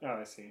overlap.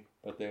 Oh, I see.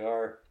 But they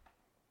are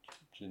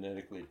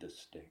genetically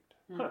distinct.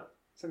 Huh.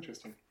 It's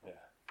interesting. Yeah.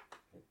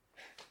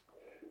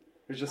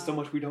 There's just so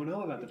much we don't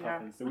know about the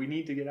puffins that we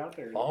need to get out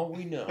there. All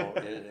we know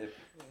is,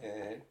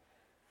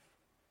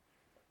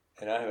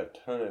 and I have a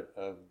ton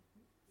of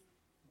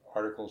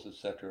articles,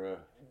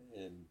 etc.,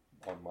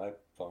 on my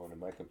phone and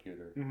my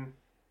computer,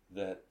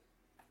 that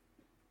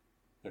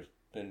there's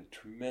been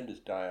tremendous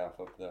die-off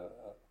of the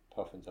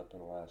puffins up in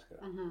Alaska.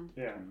 Mm-hmm.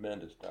 Yeah.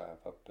 Tremendous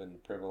die-off up in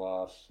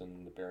Pribilos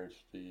and the Bering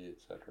Sea,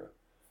 etc.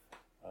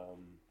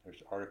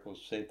 There's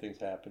articles, same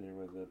things happening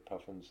with the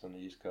puffins on the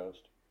East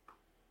Coast.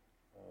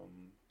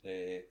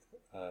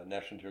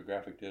 National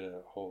Geographic did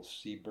a whole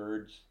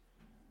seabirds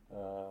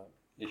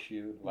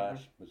issue was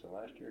it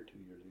last year or 2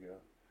 years ago?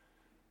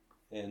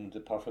 And the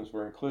puffins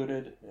were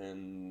included,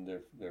 and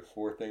there are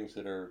 4 things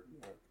that are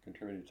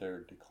contributing to their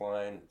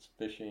decline. It's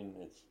fishing,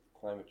 it's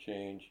climate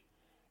change,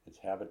 it's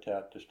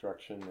habitat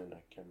destruction, and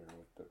I can't remember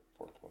what the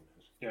 4th one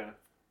is. Yeah.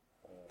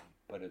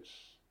 But in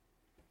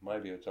my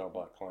view, it's all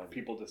about climate.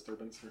 People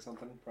disturbance or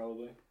something,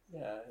 probably.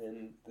 Yeah,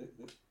 and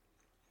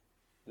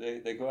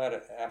they go out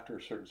after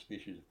a certain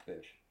species of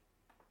fish.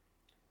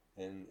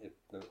 And if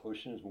the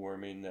ocean is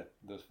warming,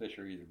 those fish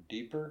are either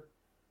deeper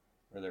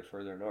or they're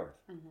further north.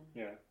 Mm-hmm.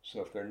 Yeah.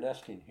 So if they're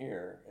nesting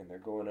here and they're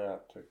going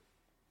out to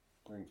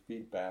bring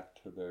feed back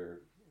to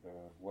their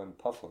one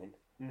puffling,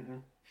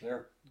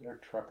 they're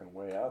trucking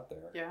way out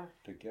there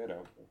to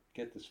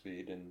get this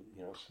feed, and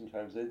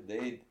sometimes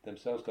they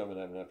themselves don't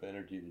have enough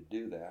energy to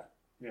do that.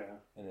 Yeah.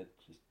 And it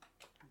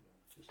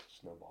just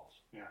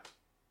snowballs. Yeah.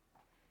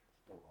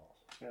 Snowballs.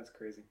 That's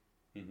crazy.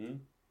 Mm-hmm.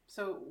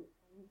 So,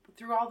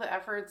 through all the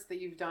efforts that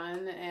you've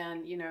done,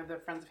 and the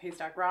Friends of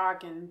Haystack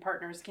Rock and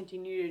partners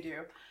continue to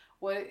do,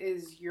 what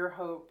is your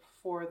hope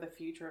for the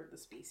future of the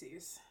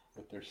species?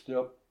 But there's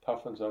still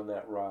puffins on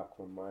that rock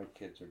when my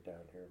kids are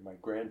down here. My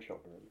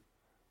grandchildren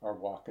are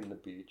walking the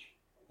beach,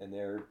 and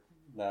they're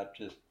not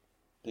just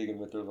digging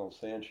with their little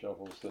sand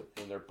shovels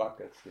in their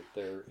buckets, that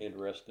they're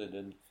interested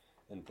in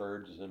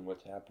birds and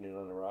what's happening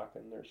on the rock,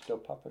 and there's still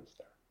puffins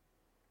there.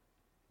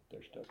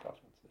 There's still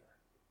puffins there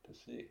to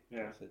see.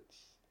 Yeah.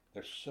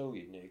 They're so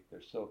unique.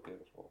 They're so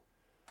beautiful.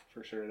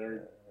 For sure.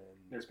 They're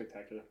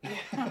spectacular.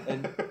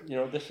 And,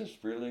 this is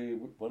really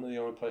one of the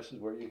only places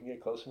where you can get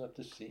close enough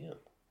to see them.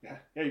 Yeah.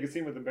 Yeah, you can see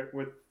them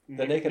with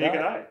the naked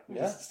eye.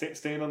 Yeah. Just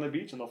staying on the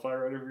beach and they'll fly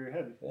right over your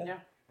head. Yeah.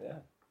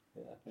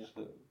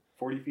 So,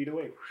 40 feet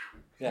away.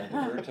 Yeah,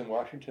 the birds in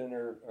Washington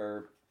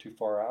are too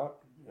far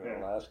out.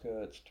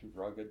 Alaska, it's too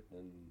rugged,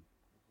 and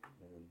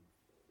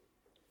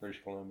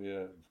British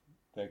Columbia,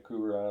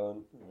 Vancouver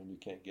Island, you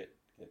can't get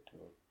to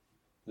them.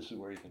 This is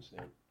where you can see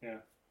them. Yeah.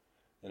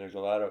 And there's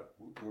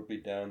we'll be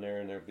down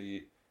there, and I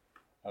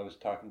was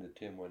talking to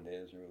Tim one day,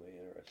 it was really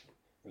interesting.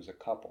 There was a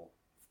couple,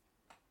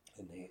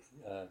 and they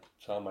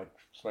saw my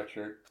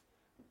sweatshirt,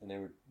 and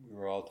we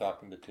were all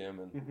talking to Tim,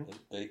 and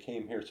they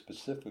came here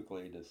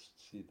specifically to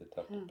see the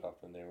Tufted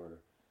Puffin. They were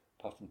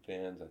puffin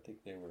fans. I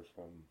think they were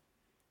from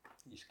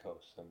East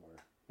Coast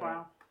somewhere.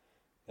 Wow.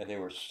 And they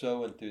were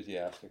so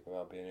enthusiastic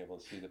about being able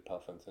to see the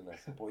puffins, and I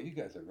said, boy, you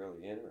guys are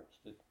really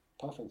interested.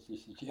 Puffins. She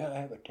said, yeah, I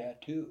have a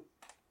tattoo.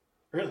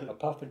 Really? A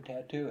puffin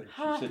tattoo. And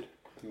she said,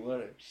 you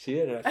want to see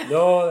it? And I said,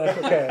 no, that's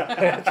okay.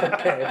 That's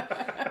okay.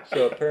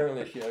 So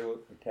apparently she had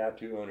a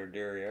tattoo on her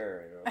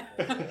derriere,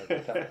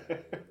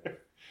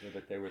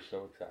 but they were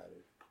so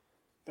excited.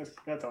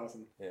 That's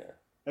awesome. Yeah.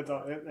 That's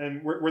all.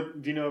 And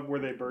do you know, were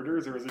they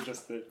birders, or was it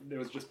just that it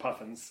was just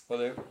puffins?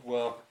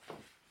 Well,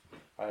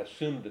 I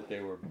assumed that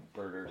they were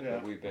birders,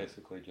 but we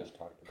basically just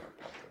talked about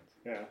puffins.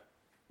 Yeah.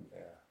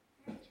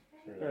 Yeah.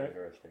 Really All right.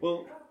 interesting.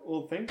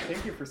 Well,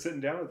 thank you for sitting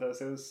down with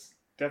us. It was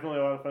definitely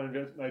a lot of fun.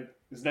 It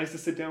was nice to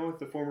sit down with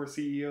the former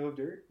CEO of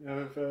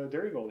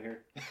Dairygold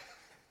here.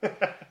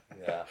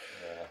 Yeah.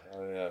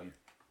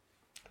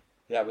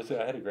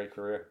 I had a great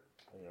career.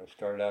 I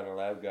started out a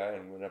lab guy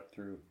and went up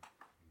through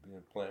being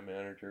a plant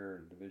manager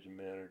and division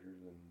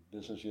managers and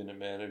business unit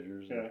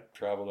managers and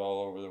traveled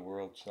all over the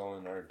world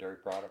selling our dairy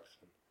products.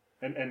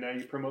 And now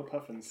you promote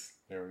Puffins.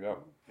 There we go.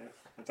 Yeah,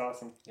 that's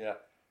awesome. Yeah.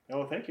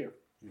 Well, thank you.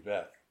 You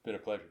bet. Been a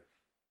pleasure.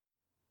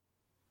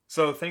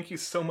 So thank you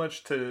so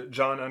much to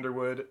John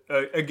Underwood.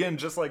 Again,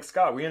 just like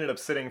Scott, we ended up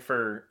sitting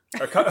for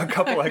a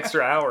couple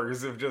extra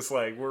hours of just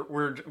like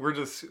we're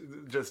just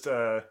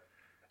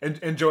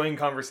enjoying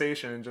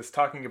conversation and just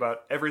talking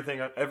about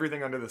everything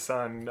under the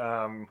sun.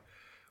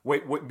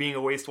 Being a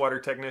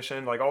wastewater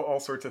technician, like all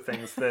sorts of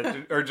things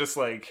that are just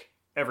like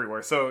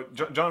everywhere. So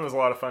John was a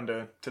lot of fun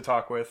to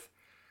talk with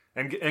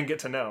and get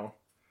to know.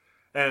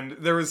 And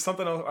there was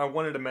something else I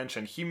wanted to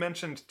mention. He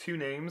mentioned two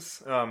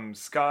names,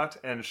 Scott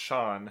and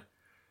Sean,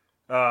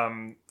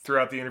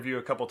 throughout the interview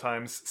a couple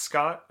times.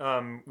 Scott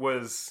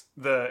was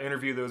the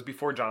interview that was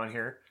before John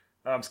here.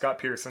 Scott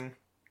Pearson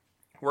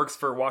works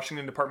for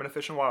Washington Department of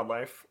Fish and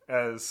Wildlife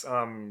as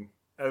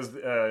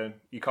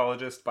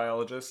ecologist,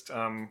 biologist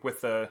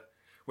with the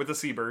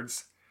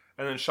seabirds.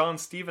 And then Sean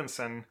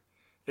Stevenson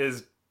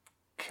is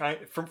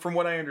from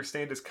what I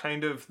understand, is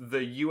kind of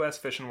the U.S.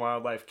 Fish and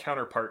Wildlife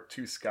counterpart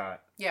to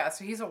Scott. Yeah,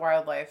 so he's a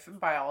wildlife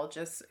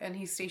biologist, and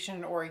he's stationed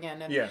in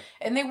Oregon,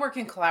 and they work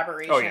in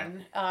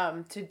collaboration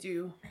to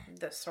do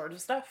this sort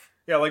of stuff.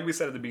 Yeah, like we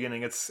said at the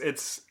beginning, it's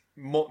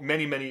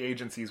many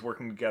agencies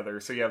working together.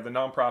 So you have the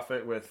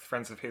nonprofit with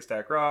Friends of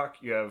Haystack Rock,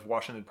 you have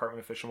Washington Department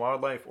of Fish and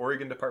Wildlife,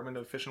 Oregon Department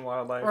of Fish and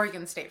Wildlife,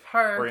 Oregon State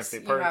Parks,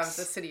 you have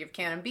the City of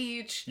Cannon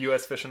Beach,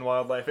 U.S. Fish and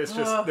Wildlife. It's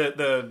just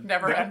the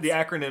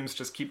acronyms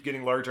just keep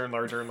getting larger and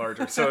larger and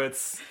larger. So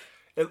it's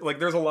like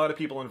there's a lot of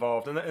people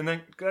involved, and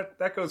then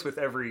that goes with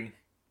every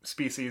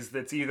species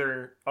that's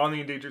either on the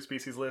endangered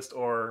species list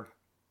or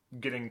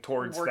getting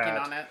towards working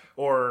on it,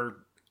 or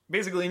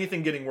basically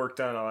anything getting work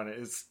done on it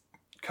is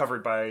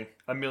covered by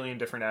a million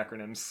different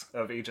acronyms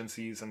of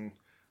agencies and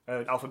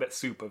an alphabet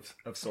soup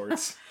of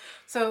sorts.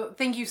 So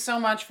thank you so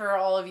much for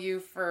all of you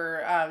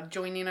for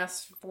joining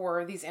us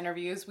for these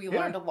interviews. We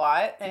learned a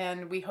lot,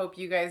 and we hope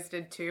you guys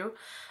did too.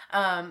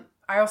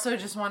 I also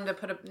just wanted to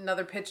put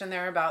another pitch in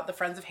there about the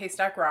Friends of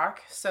Haystack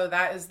Rock. So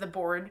that is the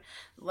board,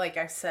 like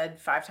I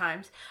said 5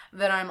 times,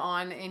 that I'm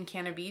on in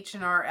Cannon Beach,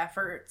 and our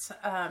efforts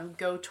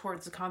go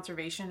towards the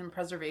conservation and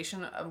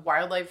preservation of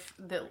wildlife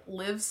that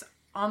lives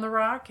on the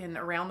rock and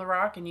around the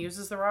rock and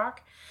uses the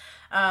rock.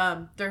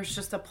 There's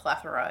just a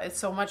plethora. It's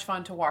so much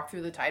fun to walk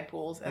through the tide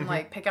pools and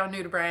like pick out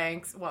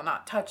nudibranchs. Well,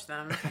 not touch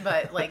them,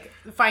 but like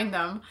find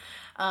them.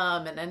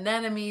 And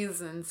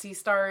anemones and sea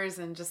stars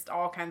and just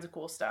all kinds of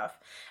cool stuff.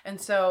 And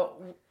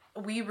so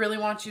we really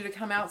want you to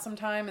come out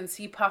sometime and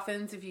see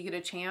puffins if you get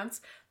a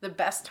chance. The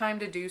best time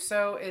to do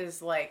so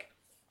is like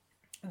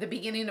the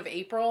beginning of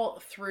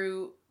April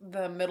through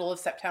the middle of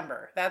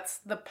September. That's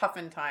the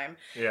puffin time.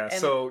 Yeah,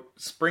 so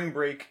spring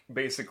break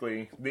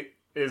basically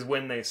is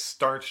when they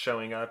start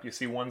showing up. You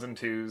see 1s and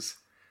 2s,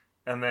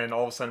 and then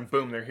all of a sudden,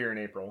 boom, they're here in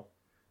April.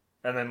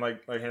 And then,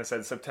 like Hannah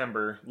said,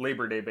 September,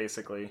 Labor Day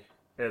basically,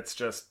 it's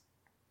just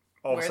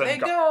all of a sudden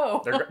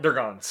they're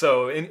gone.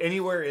 So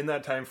anywhere in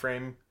that time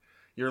frame,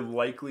 you're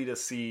likely to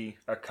see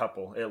a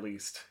couple at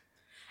least.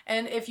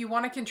 And if you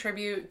want to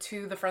contribute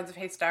to the Friends of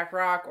Haystack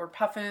Rock or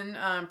puffin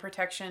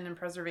protection and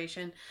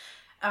preservation,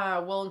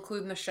 we'll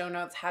include in the show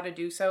notes how to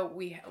do so.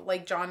 We,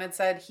 like John had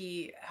said,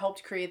 he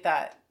helped create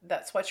that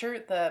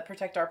sweatshirt, the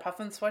Protect Our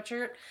Puffin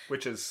sweatshirt.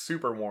 Which is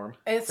super warm.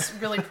 It's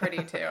really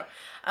pretty too.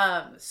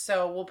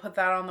 So we'll put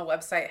that on the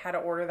website, how to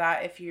order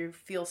that if you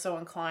feel so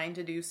inclined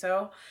to do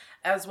so,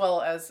 as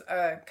well as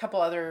a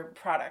couple other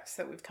products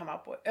that we've come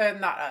up with.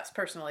 Not us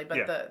personally,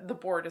 but the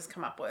board has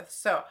come up with.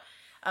 So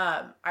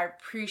I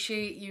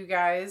appreciate you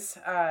guys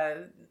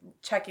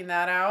checking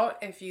that out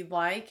if you'd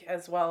like,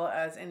 as well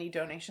as any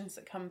donations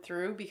that come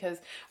through, because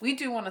we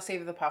do want to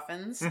save the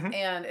puffins.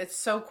 And it's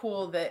so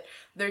cool that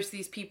there's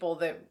these people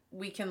that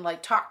we can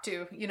like talk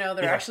to,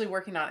 they're actually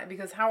working on it,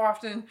 because how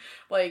often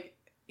like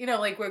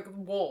with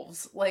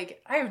wolves,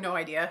 like I have no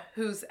idea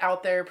who's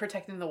out there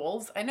protecting the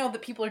wolves. I know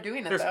that people are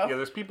doing it though. Yeah,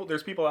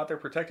 there's people out there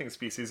protecting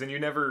species, and you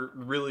never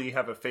really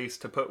have a face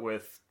to put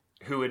with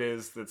who it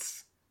is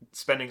that's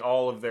spending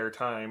all of their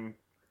time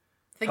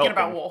thinking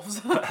about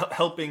wolves,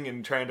 helping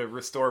and trying to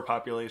restore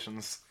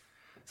populations.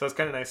 So it's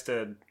kind of nice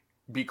to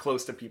be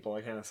close to people,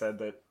 like Hannah said,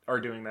 that are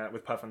doing that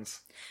with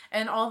puffins.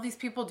 And all these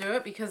people do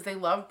it because they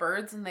love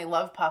birds and they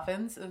love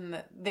puffins,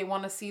 and they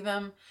want to see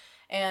them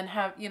and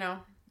have,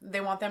 they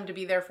want them to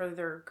be there for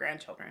their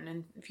grandchildren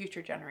and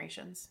future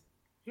generations.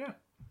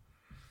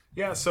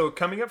 Yeah, so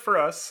coming up for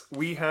us,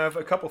 we have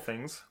a couple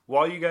things.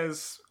 While you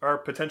guys are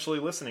potentially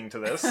listening to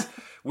this,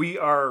 we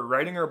are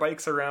riding our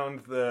bikes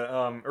around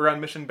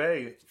around Mission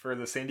Bay for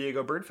the San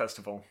Diego Bird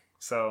Festival.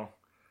 So,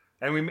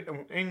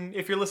 and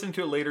if you're listening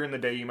to it later in the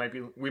day,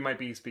 we might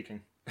be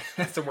speaking.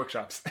 Some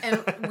workshops.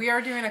 And we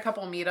are doing a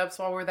couple meetups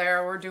while we're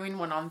there. We're doing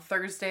one on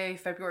Thursday,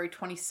 February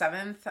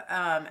 27th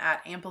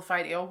at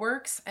Amplified Ale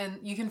Works. And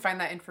you can find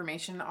that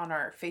information on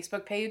our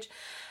Facebook page.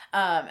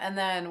 And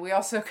then we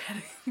also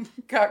kind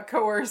of got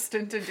coerced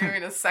into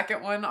doing a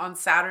second one on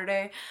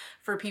Saturday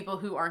for people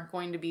who aren't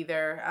going to be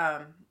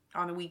there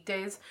on the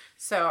weekdays.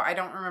 So I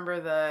don't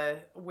remember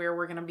where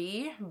we're going to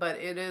be, but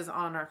it is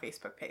on our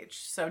Facebook page.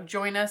 So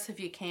join us if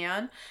you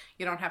can.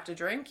 You don't have to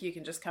drink. You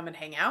can just come and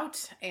hang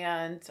out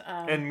and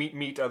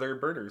meet other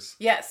birders.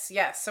 Yes.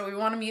 So we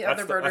want to meet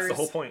other birders. That's the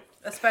whole point.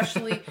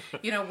 Especially,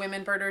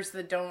 women birders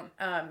that don't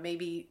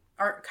maybe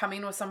aren't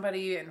coming with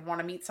somebody and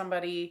want to meet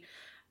somebody.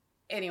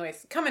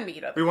 Anyways, come and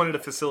meet others. We wanted to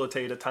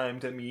facilitate a time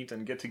to meet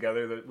and get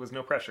together that was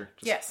no pressure.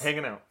 Just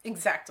hanging out.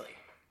 Exactly.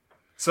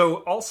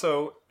 So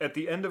also, at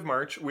the end of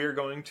March, we are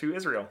going to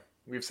Israel.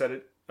 We've said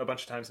it a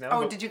bunch of times now.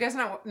 Oh, did you guys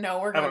know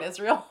we're going to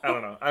Israel? I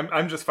don't know.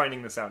 I'm just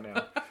finding this out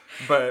now.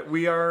 But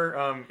we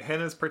are,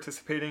 Hannah's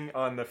participating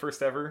on the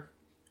first ever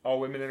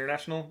all-women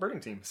international birding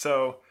team.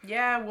 So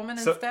yeah, Women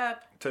in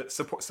Step. To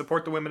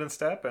support the Women in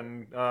Step,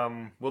 and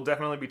we'll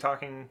definitely be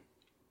talking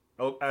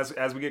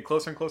as we get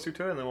closer and closer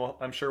to it, and then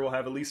I'm sure we'll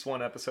have at least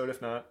one episode,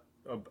 if not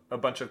a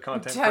bunch of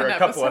content for a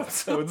couple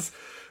episodes,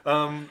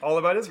 all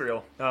about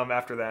Israel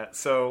after that.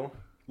 So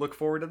look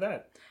forward to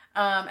that.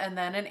 And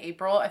then in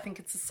April, I think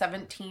it's the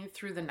 17th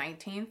through the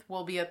 19th,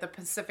 we'll be at the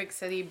Pacific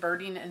City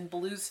Birding and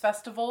Blues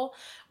Festival,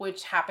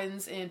 which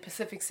happens in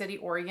Pacific City,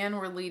 Oregon.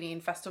 We're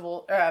leading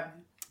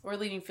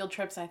field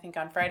trips, I think,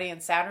 on Friday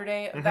and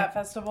Saturday of that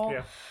festival.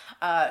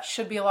 Yeah.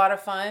 Should be a lot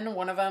of fun.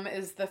 One of them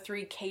is the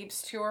Three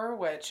Capes tour,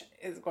 which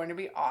is going to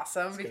be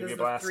awesome because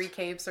the Three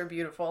Capes are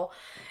beautiful.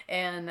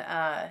 And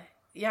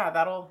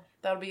that'll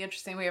be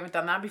interesting. We haven't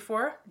done that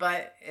before,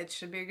 but it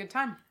should be a good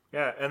time.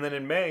 Yeah, and then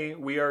in May,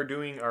 we are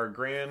doing our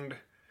grand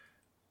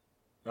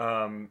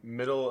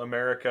Middle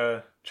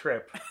America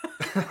trip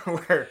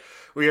where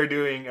we are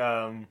doing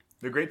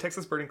the Great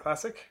Texas Birding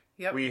Classic.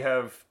 Yep. We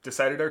have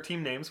decided our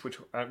team names, which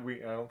I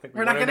don't think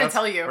we're not going to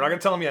tell you. We're not going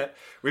to tell them yet.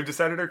 We've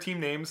decided our team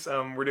names.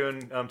 We're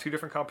doing 2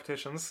 different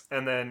competitions,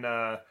 and then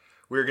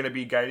we're going to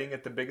be guiding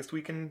at the biggest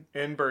week in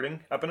birding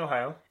up in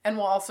Ohio. And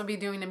we'll also be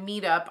doing a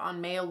meetup on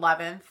May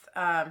 11th.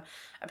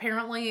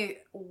 Apparently,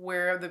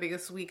 where the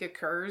biggest week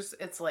occurs,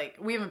 it's like,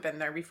 we haven't been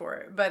there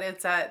before, but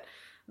it's at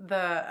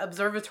the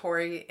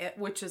observatory,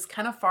 which is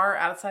kind of far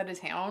outside of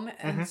town.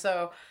 And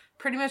so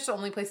pretty much the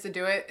only place to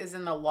do it is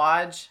in the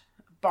lodge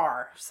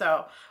bar.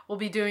 So we'll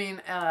be doing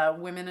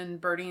Women in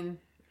Birding,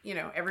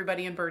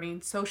 everybody in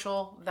birding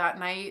social that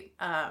night.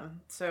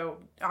 So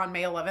on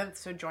May 11th,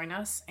 so join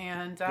us.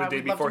 And the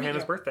day before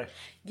Hannah's birthday.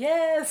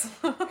 Yes.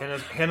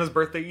 Hannah's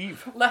birthday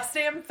eve. Last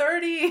day I'm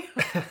 30.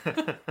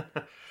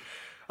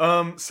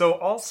 So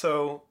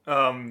also,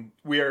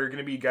 we are going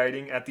to be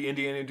guiding at the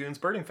Indiana Dunes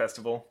Birding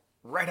Festival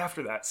right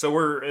after that.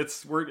 So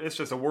it's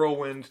just a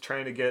whirlwind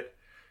trying to get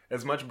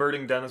as much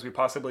birding done as we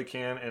possibly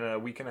can in a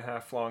week and a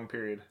half long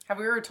period. Have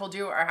we ever told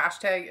you our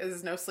hashtag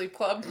is No Sleep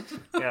Club?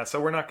 Yeah, so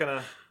we're not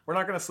gonna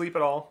sleep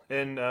at all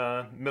in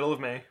middle of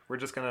May. We're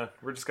just gonna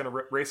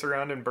race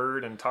around and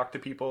bird and talk to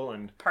people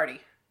and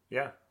party.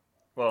 Yeah,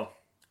 well,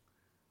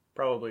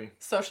 probably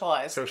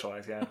socialize.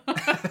 Yeah.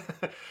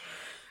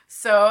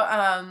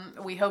 So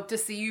we hope to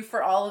see you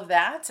for all of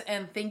that.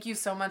 And thank you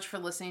so much for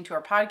listening to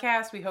our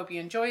podcast. We hope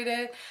you enjoyed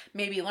it.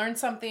 Maybe learned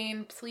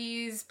something.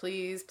 Please,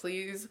 please,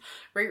 please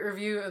rate,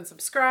 review, and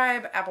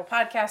subscribe. Apple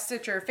Podcasts,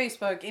 Stitcher,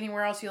 Facebook,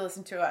 anywhere else you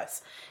listen to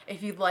us.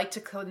 If you'd like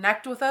to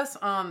connect with us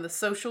on the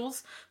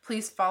socials,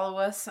 please follow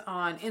us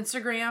on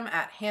Instagram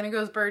at Hannah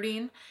Goes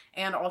Birding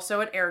and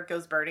also at Eric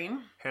Goes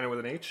Birding. Hannah with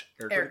an H?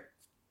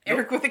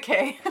 Eric with a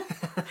K.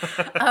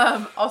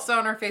 Also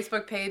on our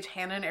Facebook page,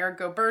 Hannah and Eric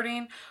Go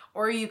Birding,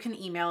 or you can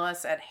email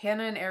us at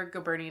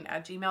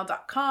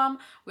hannah&ericgobirding@gmail.com.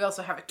 We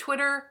also have a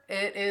Twitter.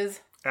 It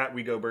is at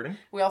We Go Birding.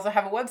 We also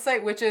have a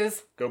website, which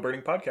is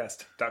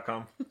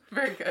gobirdingpodcast.com.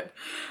 Very good.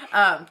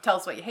 Tell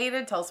us what you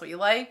hated, tell us what you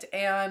liked,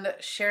 and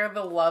share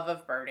the love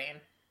of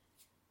birding.